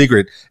you a little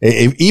secret.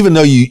 Even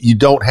though you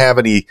don't have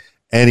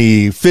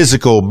any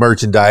physical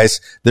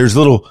merchandise, there's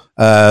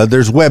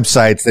there's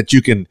websites that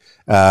you can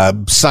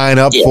sign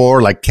up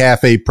for, like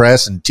Cafe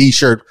Press and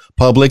T-Shirt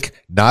Public.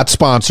 Not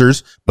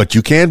sponsors, but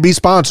you can be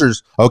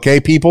sponsors. Okay,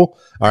 people.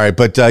 All right,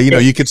 but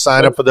you can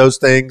sign up for those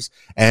things,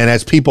 and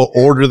as people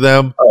order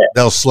them,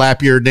 they'll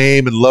slap your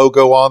name and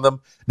logo on them.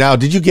 Now,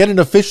 did you get an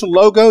official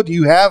logo? Do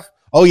you have?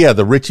 Oh, yeah,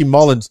 the Richie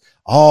Mullins.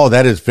 Oh,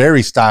 that is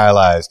very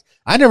stylized.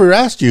 I never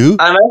asked you.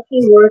 I'm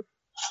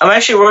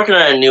actually working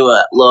on a new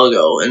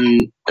logo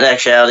in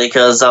actuality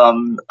because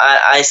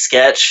I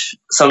sketch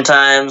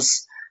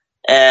sometimes,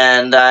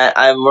 and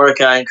I'm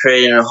working on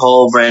creating a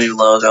whole brand new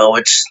logo,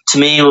 which to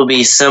me will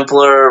be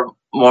simpler,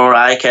 more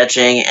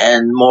eye-catching,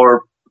 and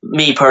more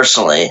me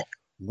personally.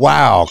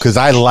 Wow, because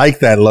I like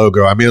that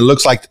logo. I mean, it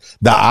looks like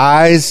the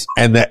I's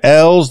and the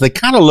L's, they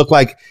kind of look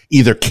like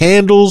either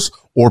candles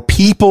or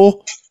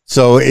people.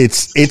 So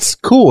it's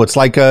cool. It's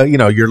like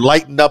you're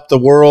lighting up the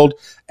world,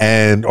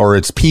 or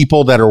it's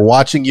people that are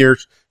watching your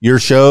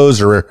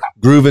shows or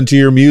grooving to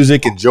your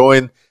music,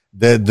 enjoying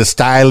the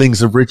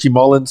stylings of Richie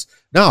Mullins.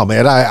 No,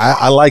 man,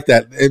 I like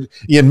that.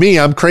 And me,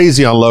 I'm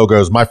crazy on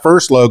logos. My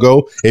first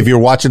logo, if you're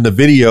watching the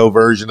video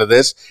version of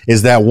this,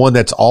 is that one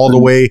that's all the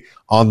way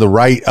on the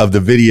right of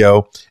the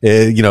video.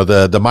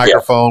 The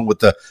microphone with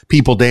the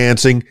people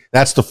dancing.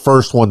 That's the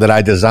first one that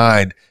I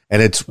designed.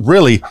 And it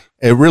really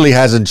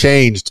hasn't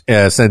changed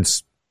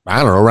since, I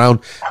don't know,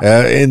 around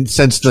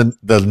since the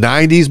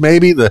 90s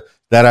maybe that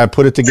I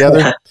put it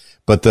together.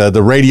 But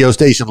the radio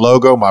station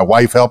logo, my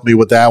wife helped me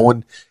with that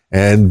one.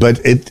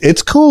 But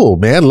it's cool,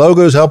 man.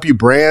 Logos help you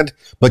brand,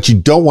 but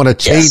you don't want to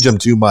change them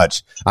too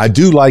much. I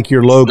do like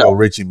your logo,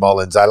 Richie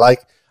Mullins. I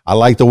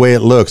like the way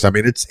it looks. I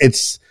mean,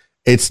 it's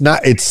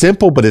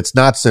simple, but it's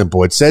not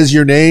simple. It says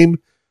your name,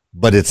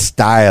 but it's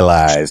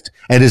stylized.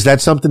 And is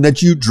that something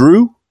that you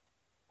drew?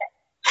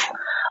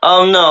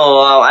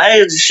 No,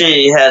 I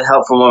actually had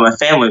help from one of my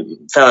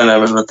family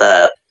members with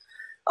that.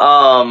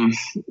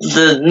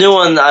 The new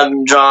one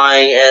I'm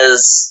drawing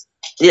is,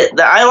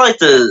 I like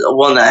the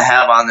one that I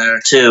have on there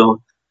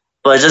too,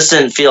 but it just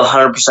didn't feel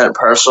 100%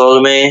 personal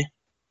to me.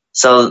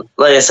 So,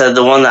 like I said,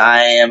 the one that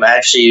I am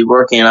actually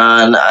working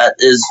on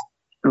is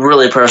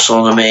really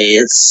personal to me.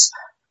 It's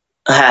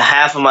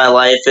half of my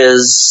life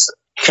is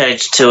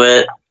connected to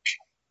it,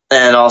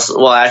 and also,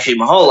 well, actually,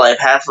 my whole life,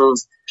 half of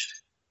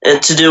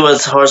it to do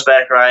with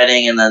horseback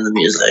riding, and then the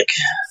music.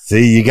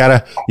 See, you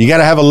gotta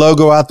have a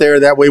logo out there.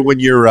 That way, when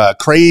your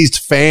crazed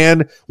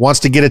fan wants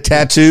to get a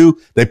tattoo,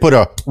 they put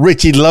a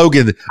Richie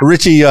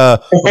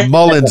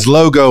Mullins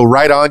logo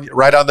right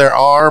on their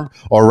arm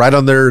or right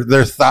on their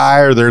thigh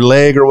or their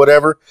leg or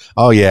whatever.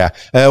 Oh yeah,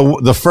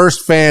 the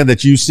first fan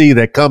that you see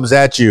that comes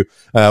at you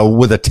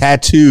with a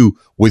tattoo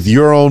with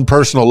your own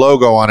personal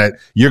logo on it,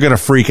 you're gonna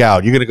freak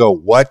out. You're gonna go,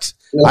 what?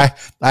 I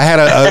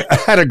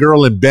had a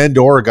girl in Bend,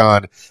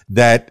 Oregon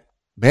that,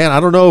 man, I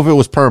don't know if it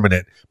was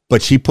permanent,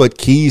 but she put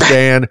Keys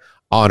Dan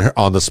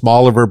on the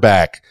small of her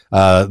back,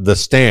 the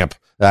stamp.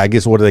 I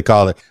guess, what do they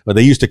call it? Well,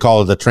 they used to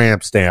call it the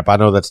tramp stamp. I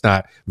know that's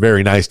not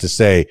very nice to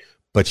say,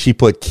 but she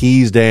put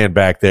Keys Dan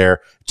back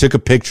there, took a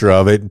picture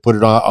of it and put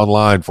it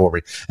online for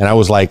me. And I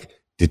was like,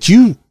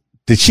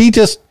 Did she,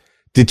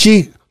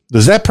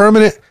 was that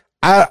permanent?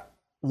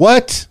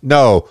 What?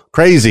 No,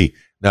 crazy.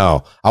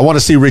 No, I want to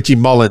see Richie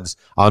Mullins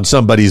on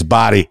somebody's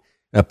body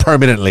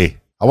permanently.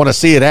 I want to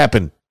see it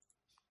happen.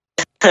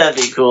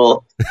 That'd be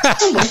cool.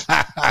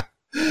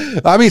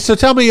 I mean, so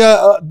tell me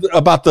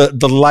about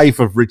the life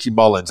of Richie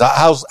Mullins.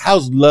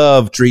 How's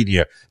love treating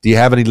you? Do you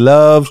have any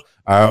love?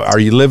 Are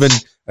you living?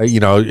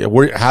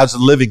 How's the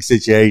living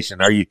situation?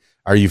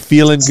 Are you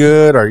feeling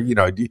good? Or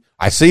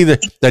I see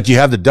that you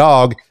have the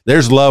dog.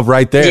 There's love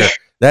right there.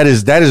 That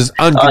is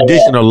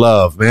unconditional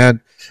love,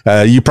 man.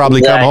 You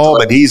probably come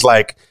home and he's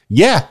like,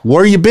 "Yeah,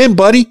 where you been,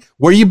 buddy?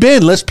 Where you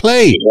been? Let's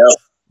play."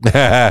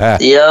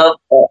 Yep. Yep.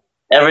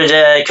 Every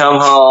day I come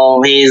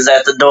home, he's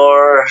at the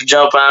door,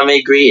 jumping on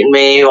me, greeting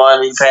me,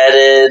 wanting to be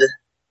petted,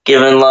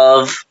 giving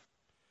love.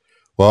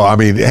 Well, I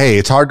mean, hey,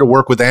 it's hard to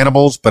work with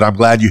animals, but I'm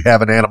glad you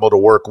have an animal to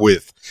work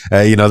with.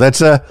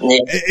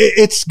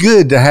 It's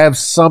good to have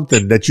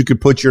something that you could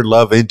put your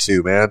love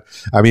into, man.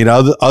 I mean,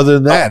 other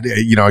than that,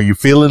 you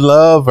feeling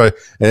love?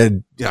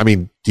 Do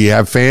you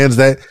have fans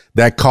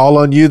that call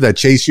on you, that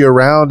chase you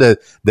around? That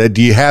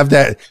do you have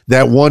that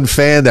one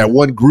fan, that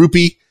one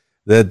groupie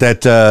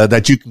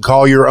that you can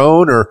call your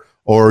own, or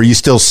are you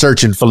still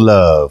searching for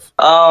love?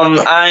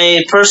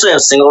 I personally am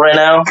single right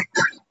now.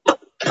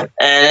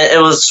 And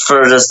it was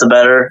for just the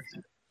better.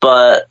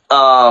 But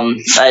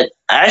I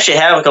actually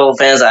have a couple of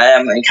fans I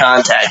am in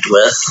contact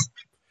with.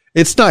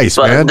 It's nice,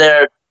 but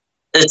man.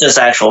 It's just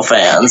actual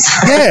fans.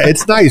 Yeah,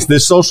 it's nice.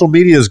 This social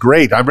media is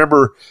great. I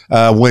remember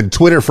when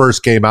Twitter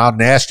first came out,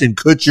 and Ashton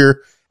Kutcher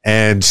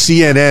and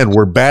CNN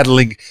were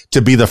battling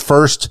to be the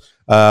first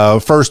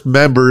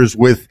members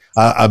with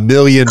 1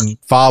 million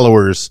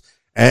followers.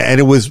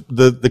 And it was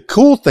the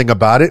cool thing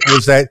about it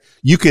was that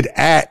you could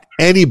at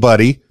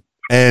anybody.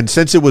 And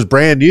since it was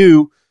brand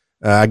new,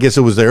 I guess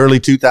it was the early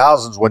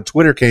 2000s when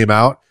Twitter came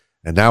out,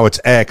 and now it's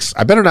X.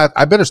 I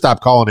better stop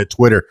calling it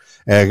Twitter,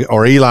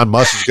 or Elon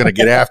Musk is going to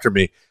get after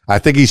me. I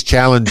think he's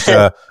challenged,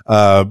 Mark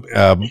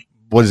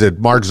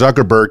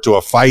Zuckerberg to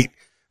a fight,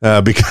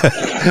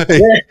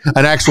 because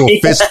an actual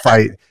fist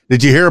fight.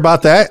 Did you hear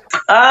about that?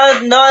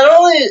 No, I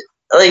don't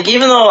really,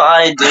 even though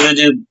I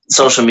do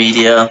social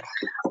media,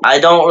 I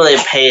don't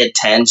really pay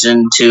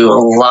attention to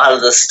a lot of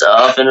the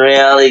stuff in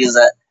reality, because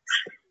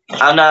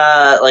I'm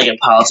not a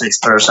politics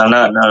person. I'm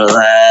not none of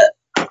that.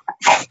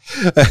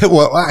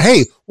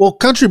 Well,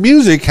 country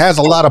music has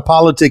a lot of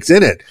politics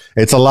in it.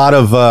 It's a lot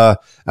of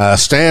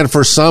stand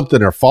for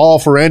something or fall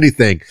for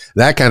anything,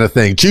 that kind of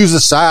thing. Choose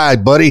a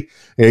side, buddy.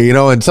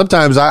 And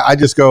sometimes I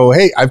just go,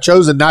 hey, I've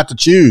chosen not to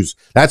choose.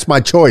 That's my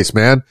choice,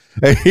 man.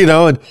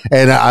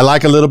 And I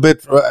like a little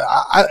bit.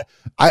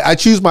 I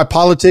choose my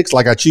politics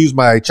like I choose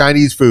my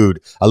Chinese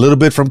food. A little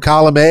bit from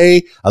column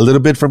A, a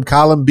little bit from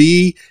column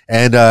B,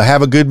 and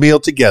have a good meal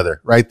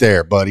together right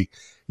there, buddy.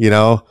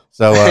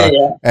 So,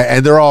 yeah.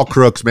 And they're all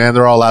crooks, man.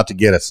 They're all out to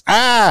get us.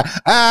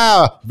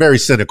 Very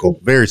cynical,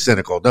 very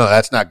cynical. No,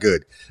 that's not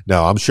good.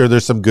 No, I'm sure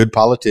there's some good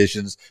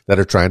politicians that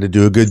are trying to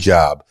do a good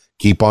job.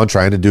 Keep on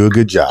trying to do a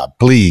good job,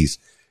 please.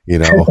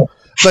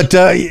 But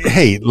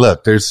hey,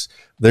 look, there's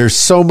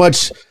so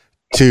much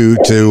to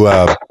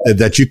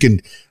that you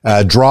can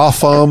draw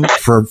from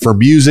for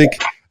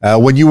music.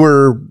 When you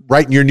were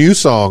writing your new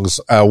songs,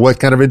 what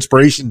kind of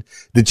inspiration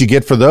did you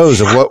get for those,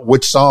 and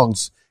which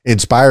songs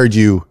inspired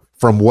you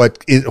from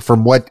what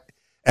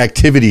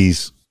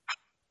activities?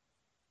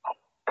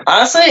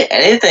 Honestly,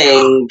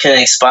 anything can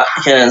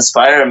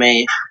inspire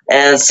me,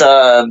 and it's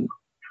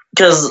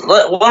because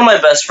one of my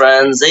best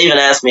friends, they even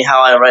asked me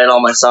how I write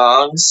all my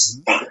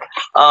songs, and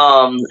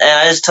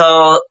I just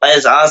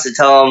honestly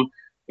tell them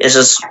it's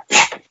just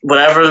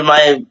whenever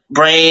my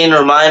brain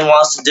or mind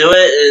wants to do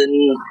it,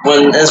 and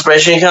when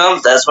inspiration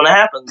comes, that's when it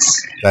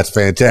happens. That's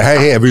fantastic.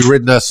 Hey, have you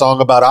written a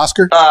song about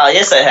Oscar?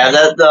 Yes, I have.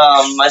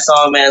 That my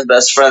song "Man's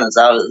Best Friend"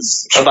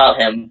 is about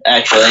him,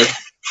 actually.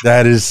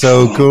 That is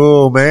so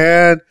cool,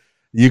 man.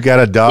 You got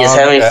a dog.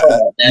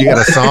 You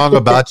got a song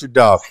about your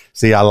dog.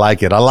 See, I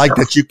like it. I like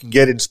that you can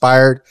get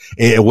inspired.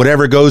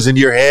 Whatever goes in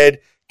your head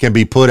can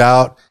be put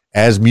out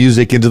as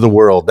music into the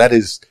world.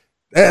 That's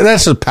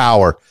the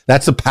power.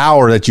 That's the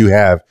power that you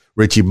have,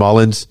 Richie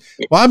Mullins.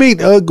 Well, I mean,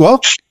 do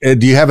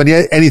you have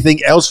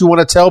anything else you want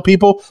to tell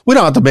people? We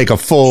don't have to make a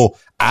full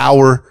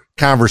hour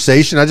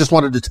conversation. I just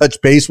wanted to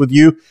touch base with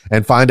you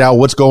and find out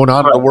what's going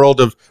on in the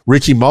world of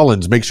Richie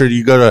Mullins. Make sure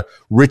you go to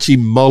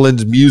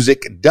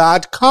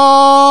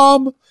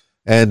RichieMullinsMusic.com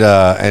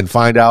and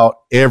find out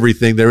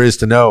everything there is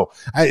to know.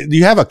 Do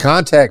you have a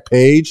contact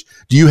page?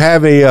 Do you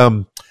have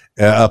a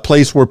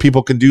place where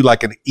people can do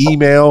like an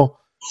email,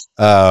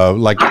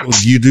 like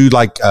you do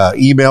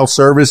email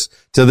service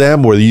to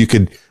them, where you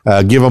can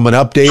give them an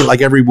update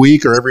like every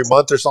week or every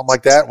month or something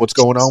like that? What's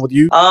going on with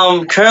you?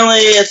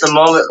 Currently at the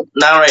moment,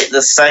 not right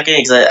this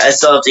second, because I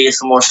still have to get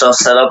some more stuff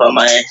set up on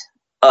my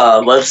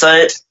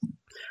website.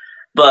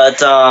 But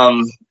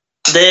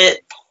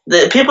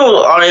the people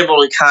are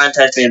able to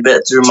contact me a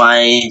bit through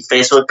my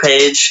Facebook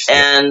page,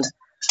 and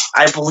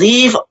I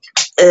believe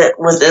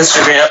with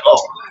Instagram.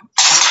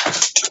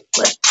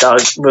 Dog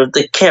moved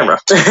the camera.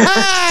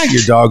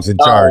 Your dog's in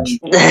charge.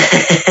 With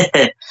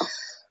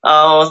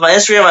my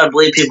Instagram, I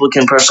believe people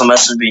can personal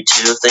message me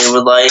too if they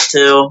would like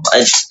to.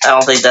 I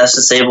don't think that's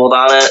disabled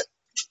on it.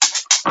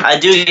 I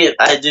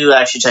do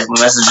actually check my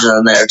messages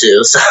on there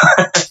too. So.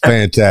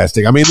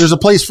 Fantastic. I mean, there's a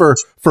place for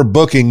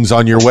bookings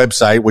on your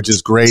website, which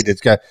is great.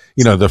 It's got,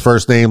 the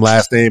first name,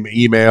 last name,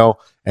 email,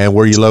 and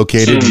where you're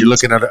located. You're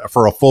looking at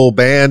for a full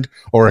band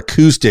or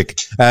acoustic.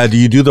 Do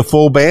you do the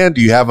full band?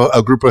 Do you have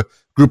a group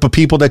of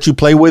people that you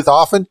play with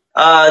often?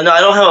 No, I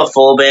don't have a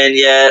full band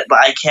yet, but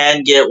I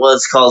can get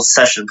what's called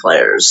session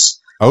players.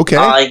 Okay.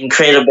 I can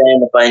create a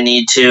band if I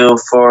need to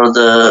for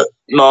the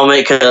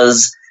moment,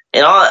 because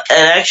in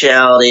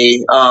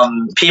actuality,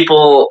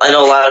 I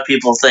know a lot of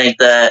people think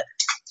that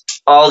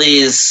all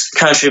these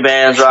country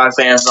bands, rock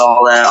bands, and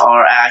all that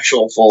are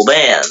actual full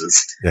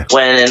bands,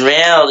 when in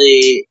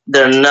reality,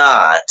 they're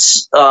not.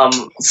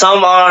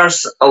 Some are,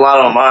 a lot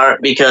of them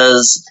aren't,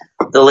 because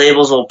the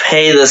labels will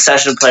pay the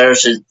session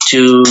players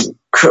to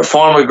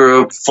form a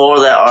group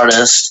for that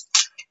artist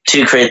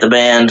to create the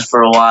band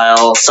for a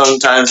while.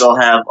 Sometimes they'll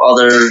have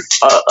other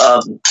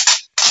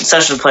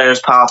session players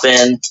pop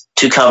in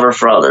to cover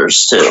for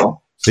others too.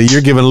 So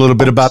you're giving a little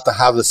bit about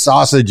how the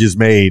sausage is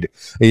made.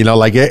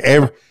 Like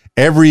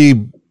every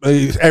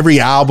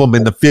album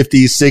in the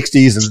 50s,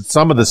 60s, and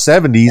some of the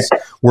 70s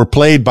were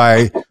played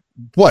by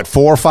 4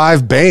 or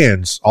 5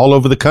 bands all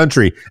over the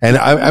country. And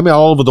I mean,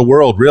 all over the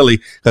world, really,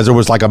 because there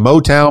was like a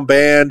Motown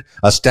band,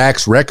 a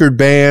Stax record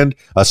band,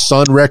 a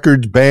Sun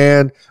Records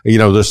band,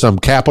 there's some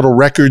Capitol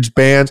Records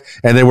bands,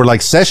 and they were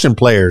like session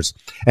players.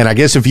 And I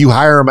guess if you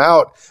hire them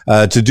out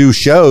to do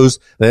shows,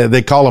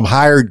 they call them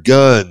hired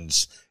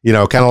guns,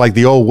 kind of like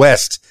the old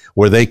West,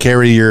 where they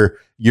carry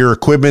your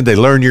equipment. They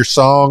learn your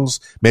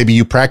songs. Maybe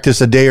you practice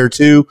a day or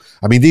two.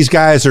 I mean, these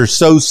guys are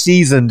so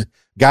seasoned,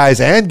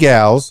 guys and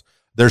gals.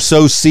 They're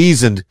so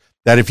seasoned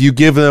that if you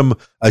give them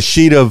a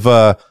sheet of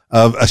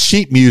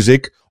sheet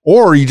music,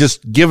 or you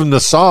just give them the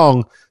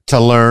song to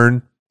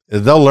learn,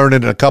 they'll learn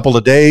it in a couple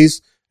of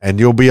days, and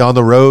you'll be on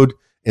the road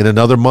in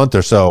another month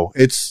or so.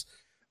 It's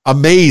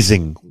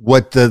amazing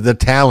what the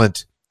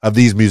talent of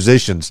these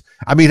musicians.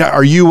 I mean,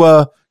 are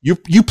you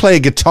you play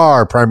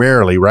guitar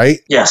primarily, right?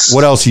 Yes.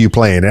 What else are you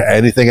playing?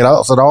 Anything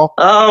else at all?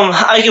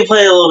 I can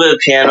play a little bit of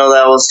piano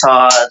that was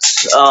taught.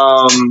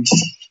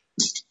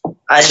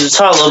 I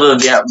taught a little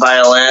bit of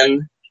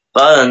violin,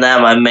 but other than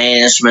that, my main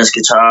instrument is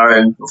guitar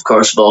and, of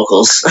course,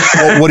 vocals.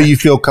 What do you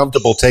feel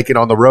comfortable taking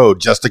on the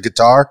road? Just a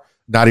guitar?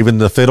 Not even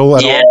the fiddle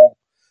at all?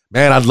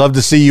 Man, I'd love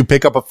to see you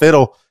pick up a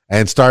fiddle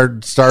and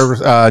start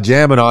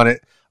jamming on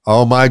it.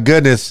 Oh, my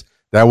goodness.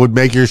 That would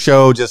make your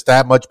show just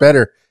that much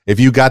better if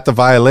you got the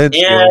violin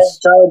skills.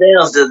 Charlie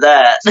Daniels did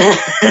that.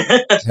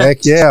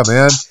 Heck yeah,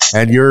 man.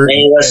 And you're,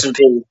 rest in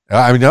peace.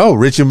 I know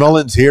Richie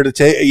Mullins here to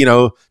take,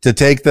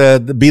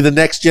 be the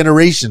next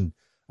generation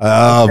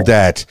of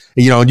that,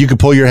 and you can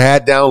pull your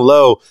hat down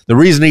low. The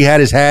reason he had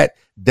his hat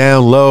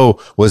down low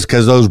was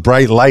because those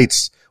bright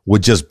lights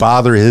would just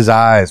bother his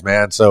eyes,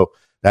 man. So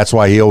that's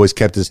why he always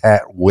kept his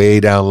hat way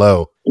down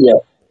low. Yeah.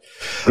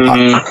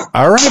 Mm-hmm.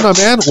 All right, my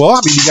man. Well,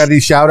 I mean, you got any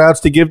shout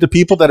outs to give to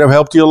people that have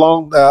helped you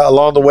along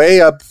the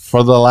way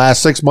for the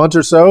last 6 months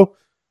or so?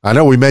 I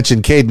know we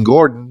mentioned Caden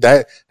Gordon.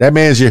 That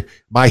man's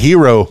my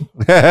hero,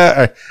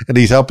 and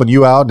he's helping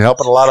you out and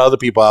helping a lot of other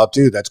people out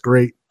too. That's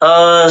great.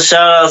 Shout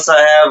outs I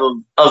have,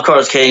 of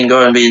course, Caden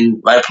Gordon being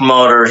my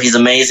promoter. He's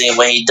amazing at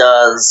what he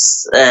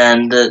does,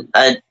 and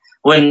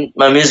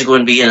my music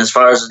wouldn't be as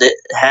far as it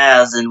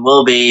has and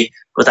will be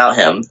without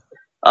him.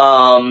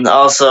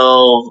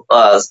 Also,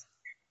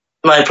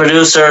 my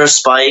producer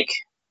Spike.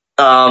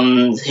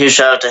 Huge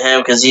shout out to him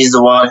because he's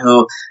the one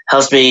who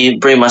helps me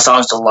bring my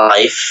songs to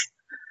life.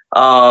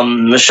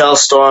 Michelle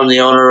Storm, the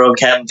owner of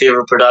Cabin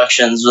Fever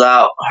Productions.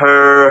 Without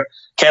her,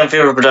 Cabin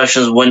Fever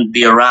Productions wouldn't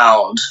be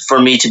around for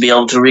me to be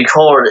able to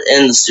record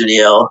in the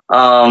studio.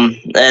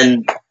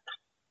 And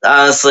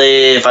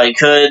honestly, if I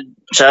could,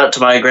 shout out to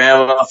my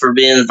grandma for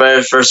being the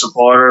very first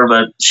supporter,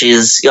 but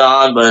she's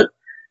gone. But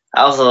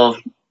I also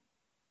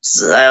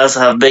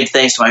have big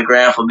thanks to my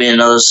grandpa being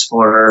another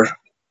supporter.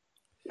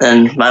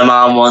 And my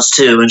mom was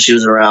too when she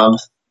was around.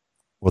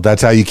 Well,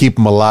 that's how you keep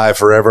them alive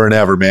forever and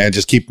ever, man.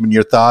 Just keep them in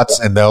your thoughts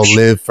and they'll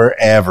live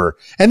forever.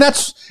 And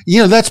that's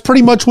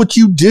pretty much what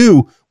you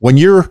do when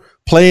you're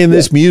playing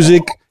this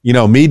music,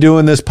 me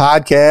doing this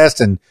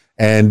podcast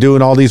and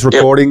doing all these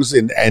recordings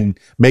and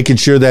making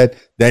sure that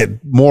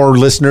more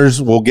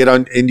listeners will get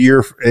into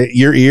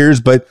your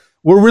ears. But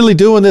we're really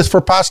doing this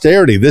for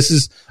posterity. This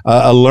is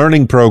a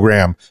learning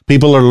program.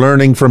 People are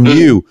learning from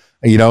you,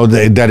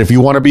 that if you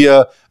want to be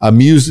a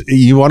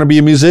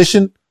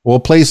musician,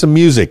 well, play some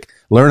music.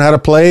 Learn how to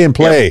play and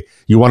play. Yep.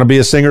 You want to be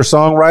a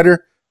singer-songwriter?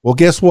 Well,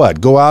 guess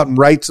what? Go out and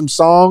write some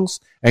songs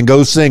and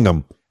go sing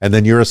them. And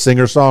then you're a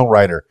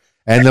singer-songwriter.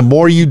 And the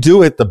more you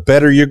do it, the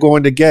better you're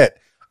going to get.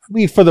 I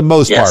mean, for the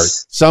most part,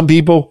 some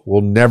people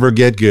will never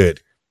get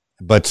good,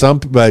 but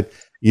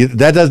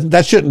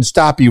that shouldn't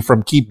stop you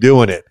from keep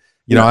doing it.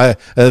 I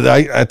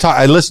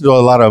listen to a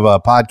lot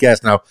of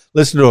podcasts now.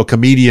 Listen to a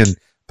comedian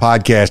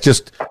podcast.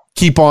 Just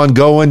keep on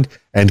going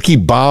and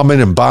keep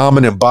bombing and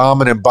bombing and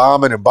bombing and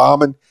bombing and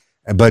bombing.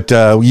 But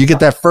you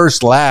get that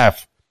first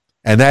laugh,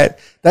 and that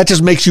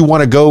just makes you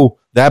want to go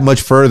that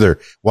much further.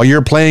 While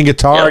you're playing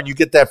guitar and you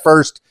get that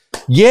first,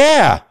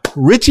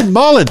 Richie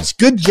Mullins,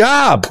 good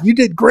job. You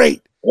did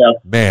great. Yeah.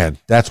 Man,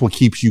 that's what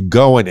keeps you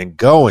going and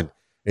going.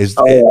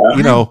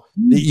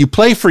 You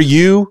play for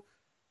you,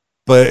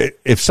 but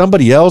if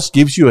somebody else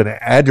gives you an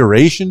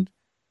adoration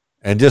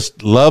and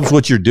just loves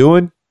what you're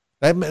doing,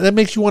 that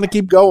makes you want to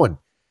keep going.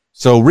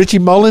 So Richie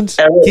Mullins,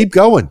 keep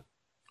going.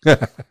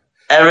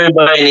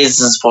 Everybody needs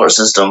a support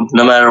system,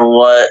 no matter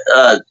what.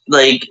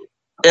 I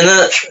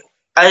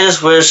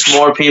just wish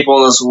more people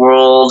in this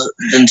world,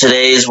 in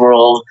today's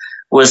world,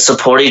 would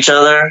support each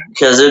other,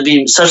 because it'd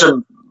be such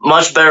a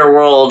much better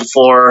world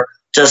for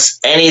just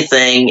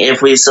anything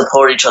if we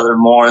support each other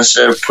more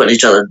instead of putting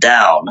each other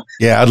down.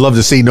 Yeah, I'd love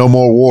to see no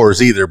more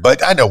wars either,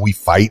 but I know we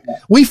fight.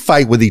 We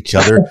fight with each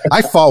other.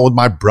 I fought with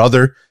my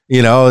brother.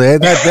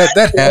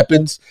 That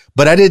happens,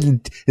 but I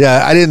didn't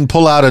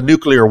pull out a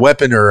nuclear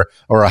weapon or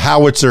a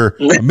howitzer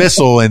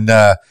missile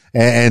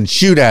and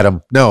shoot at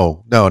him.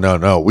 No.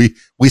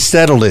 We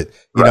settled it.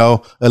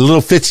 A little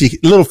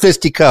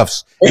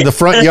fisticuffs in the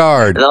front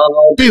yard.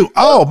 Dude,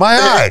 oh my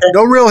eye.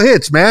 No real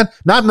hits, man.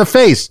 Not in the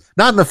face,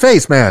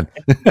 man.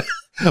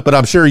 But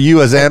I'm sure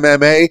you as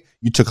MMA,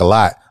 you took a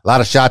lot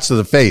of shots to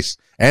the face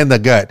and the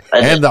gut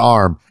and the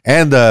arm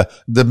and the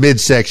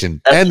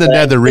midsection and the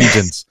nether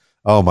regions.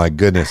 Oh my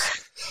goodness.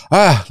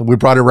 We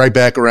brought it right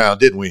back around,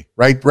 didn't we?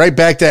 Right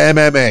back to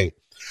MMA.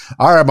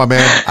 All right, my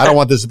man. I don't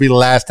want this to be the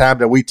last time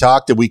that we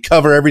talked. Did we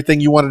cover everything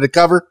you wanted to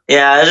cover?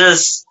 Yeah,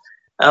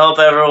 I hope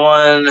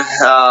everyone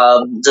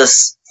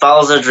just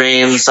follows their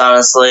dreams,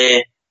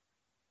 honestly.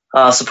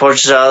 Support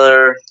each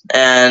other.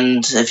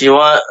 And if you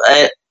want,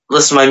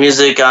 listen to my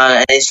music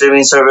on any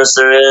streaming service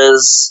there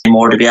is.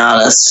 More, to be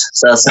honest.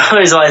 So that's the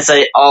reason why I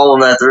say all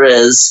of them that there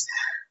is.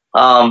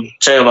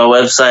 Check out my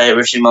website,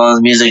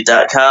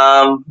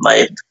 RichieMullinsMusic.com,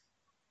 my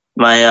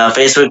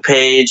Facebook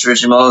page,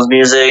 Richie Mullins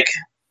Music,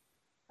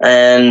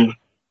 and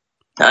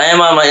I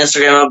am on my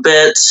Instagram a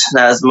bit,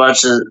 not as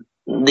much as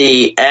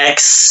the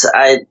X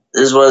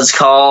is what it's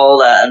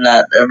called. I'm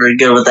not ever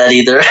good with that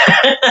either.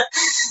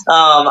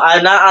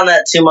 I'm not on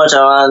that too much.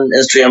 I'm on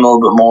Instagram a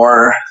little bit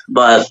more,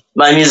 but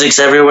my music's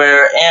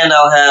everywhere, and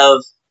I'll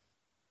have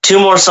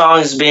 2 more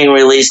songs being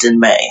released in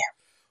May.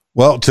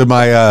 Well, to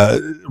my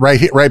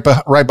right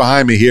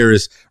behind me here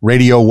is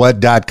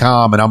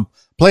RadioWhat.com, and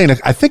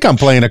I think I'm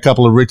playing a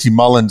couple of Richie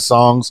Mullins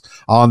songs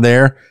on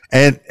there.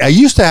 And I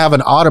used to have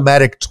an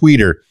automatic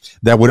tweeter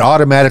that would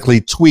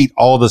automatically tweet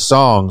all the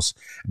songs,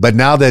 but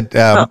now that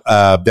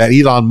that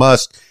Elon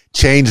Musk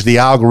changed the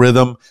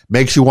algorithm,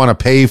 makes you want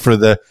to pay for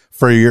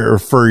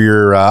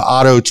your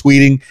auto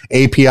tweeting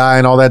API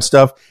and all that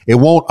stuff, it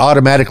won't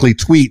automatically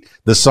tweet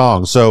the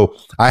song. So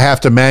I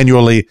have to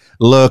manually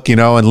look,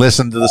 and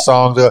listen to the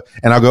song,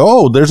 and I'll go,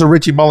 oh, there's a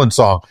Richie Mullins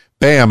song,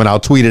 bam, and I'll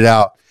tweet it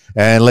out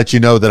and let you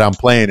know that I'm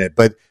playing it.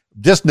 But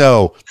just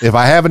know, if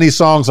I have any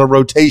songs on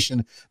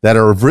rotation that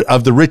are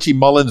of the Richie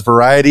Mullins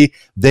variety,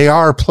 they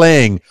are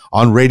playing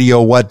on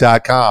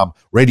RadioWhat.com,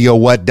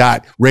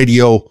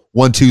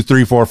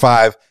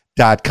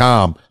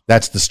 radio12345.com.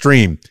 That's the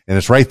stream, and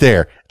it's right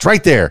there. It's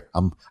right there.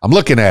 I'm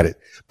looking at it.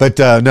 But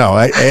no,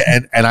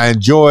 I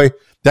enjoy.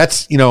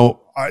 That's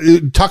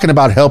talking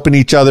about helping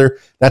each other.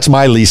 That's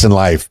my lease in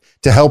life,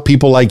 to help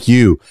people like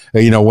you.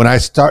 When I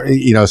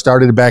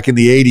started back in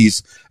the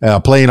 80s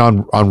playing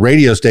on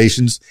radio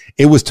stations,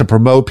 it was to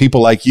promote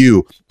people like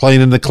you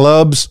playing in the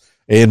clubs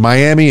in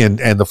Miami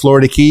and the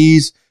Florida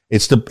Keys.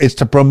 It's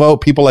to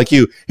promote people like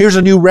you. Here's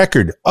a new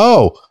record.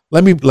 Oh,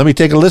 let me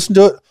take a listen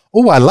to it.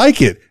 Oh, I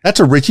like it.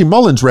 That's a Richie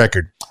Mullins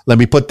record. Let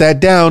me put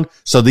that down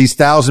so these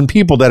 1,000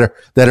 people that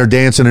are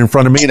dancing in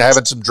front of me and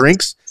having some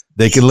drinks,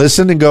 they can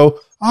listen and go,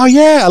 oh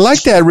yeah, I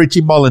like that Richie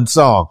Mullins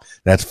song.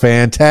 That's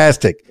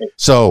fantastic.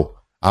 So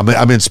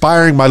I'm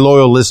inspiring my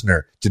loyal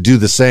listener to do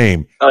the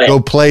same. Oh, yeah. Go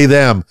play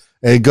them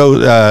and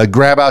go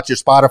grab out your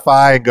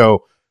Spotify and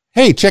go,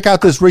 hey, check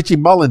out this Richie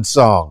Mullins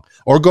song,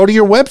 or go to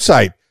your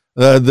website.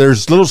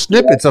 There's little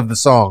snippets of the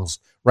songs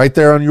right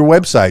there on your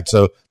website,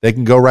 so they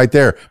can go right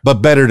there.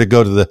 But better to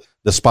go to the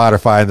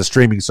Spotify and the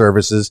streaming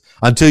services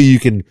until you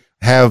can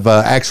have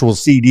actual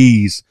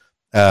CDs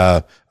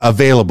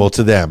available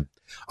to them.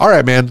 All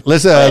right, man.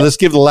 Let's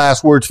give the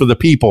last words for the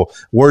people.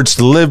 Words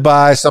to live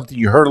by, something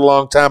you heard a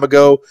long time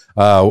ago,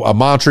 a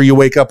mantra you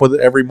wake up with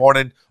every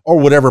morning, or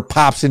whatever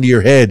pops into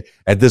your head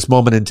at this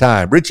moment in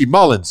time. Richie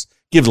Mullins,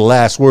 give the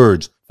last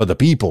words for the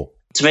people.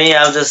 To me,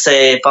 I would just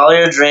say, follow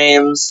your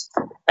dreams.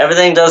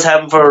 Everything does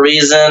happen for a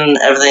reason.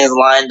 Everything is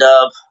lined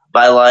up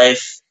by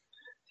life,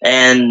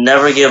 and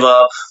never give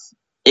up.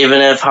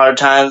 Even if hard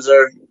times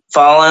are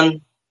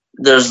falling,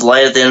 there's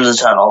light at the end of the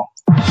tunnel.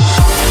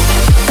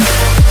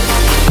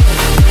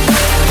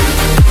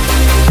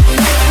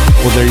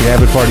 Well, there you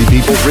have it, party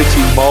people.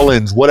 Richie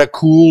Mullins, what a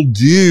cool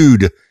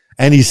dude.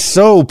 And he's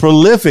so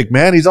prolific,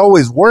 man. He's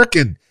always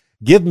working,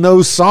 getting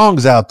those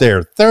songs out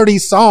there. 30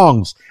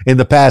 songs in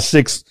the past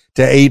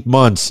to 8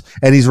 months,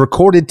 and he's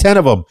recorded 10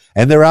 of them,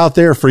 and they're out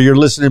there for your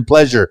listening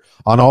pleasure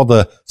on all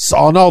the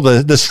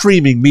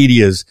streaming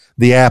medias,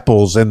 the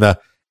Apples and the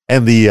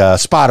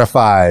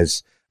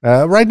Spotify's,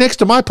 right next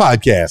to my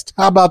podcast.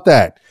 How about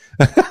that?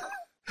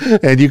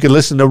 And you can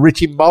listen to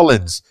Richie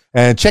Mullins,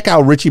 and check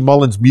out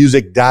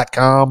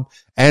RichieMullinsMusic.com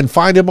and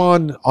find him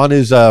on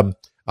his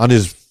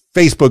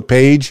Facebook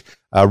page,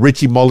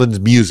 Richie Mullins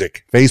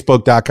Music,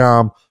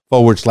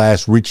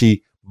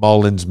 Facebook.com/Richie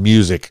Mullins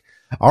Music.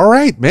 All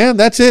right, man,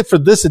 that's it for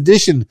this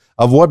edition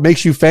of What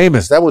Makes You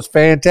Famous. That was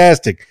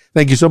fantastic.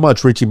 Thank you so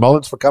much, Richie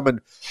Mullins, for coming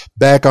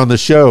back on the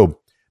show.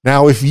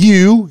 Now, if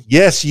you,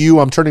 yes,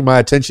 you, I'm turning my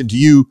attention to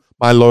you,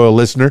 my loyal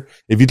listener.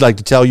 If you'd like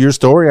to tell your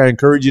story, I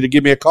encourage you to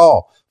give me a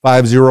call,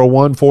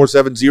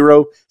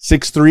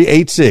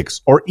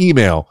 501-470-6386, or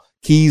email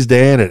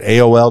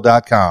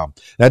keysdan@aol.com.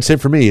 That's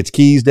it for me. It's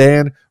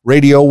keysdan,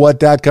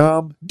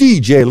 radiowhat.com,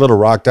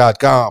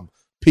 djlittlerock.com.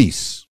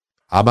 Peace.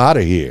 I'm out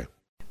of here.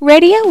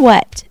 Radio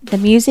What? The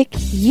music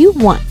you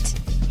want.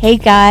 Hey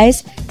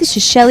guys, this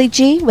is Shelly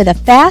G with a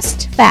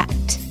fast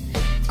fact.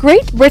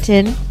 Great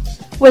Britain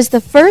was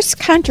the first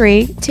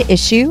country to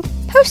issue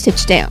postage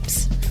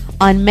stamps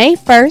on May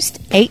 1st,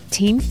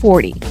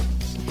 1840.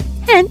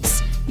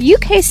 Hence,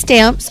 UK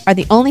stamps are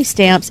the only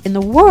stamps in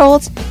the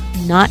world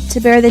not to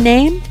bear the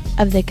name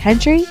of the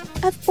country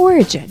of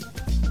origin.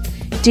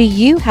 Do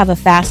you have a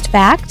fast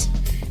fact?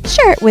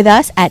 Share it with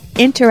us at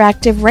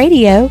Interactive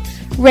Radio,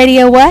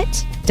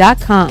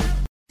 radiowhat.com.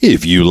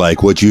 If you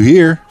like what you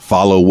hear,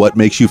 follow What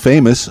Makes You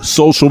Famous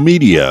social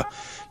media.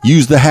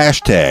 Use the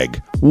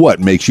hashtag What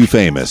Makes You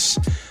Famous.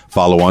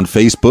 Follow on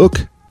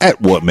Facebook at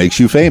What Makes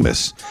You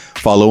Famous.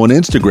 Follow on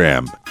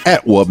Instagram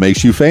at What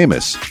Makes You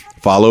Famous.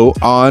 Follow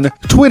on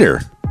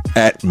Twitter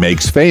at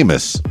Makes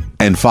Famous.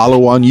 And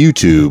follow on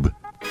YouTube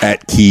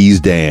at Keys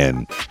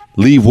Dan.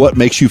 Leave What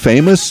Makes You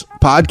Famous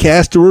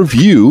podcast a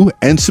review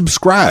and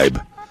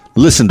subscribe.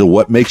 Listen to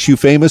What Makes You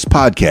Famous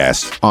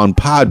podcast on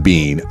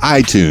Podbean,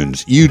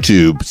 iTunes,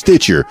 YouTube,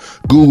 Stitcher,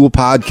 Google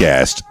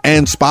Podcasts,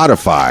 and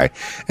Spotify,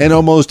 and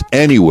almost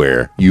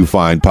anywhere you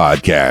find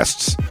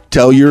podcasts.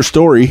 Tell your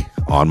story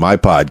on my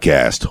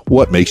podcast,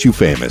 What Makes You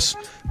Famous.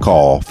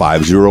 Call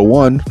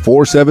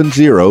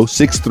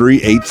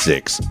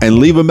 501-470-6386 and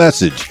leave a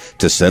message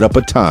to set up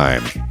a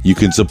time. You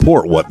can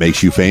support What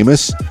Makes You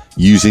Famous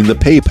using the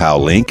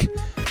PayPal link,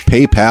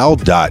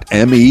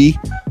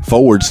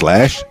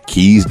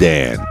 paypal.me/Keys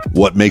Dan.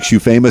 What Makes You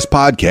Famous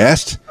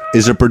podcast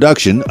is a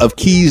production of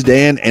Keys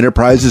Dan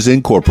Enterprises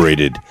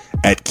Incorporated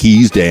at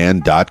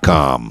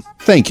keysdan.com.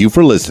 Thank you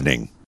for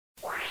listening.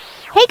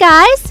 Hey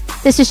guys,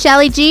 this is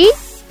Shelly G.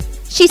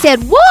 She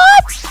said, what?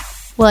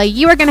 Well,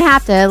 you are going to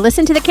have to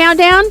listen to the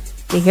countdown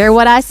to hear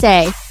what I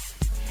say.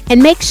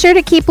 And make sure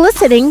to keep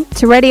listening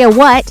to Radio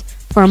What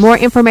for more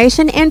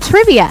information and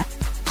trivia.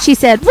 She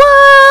said,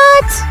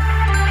 what?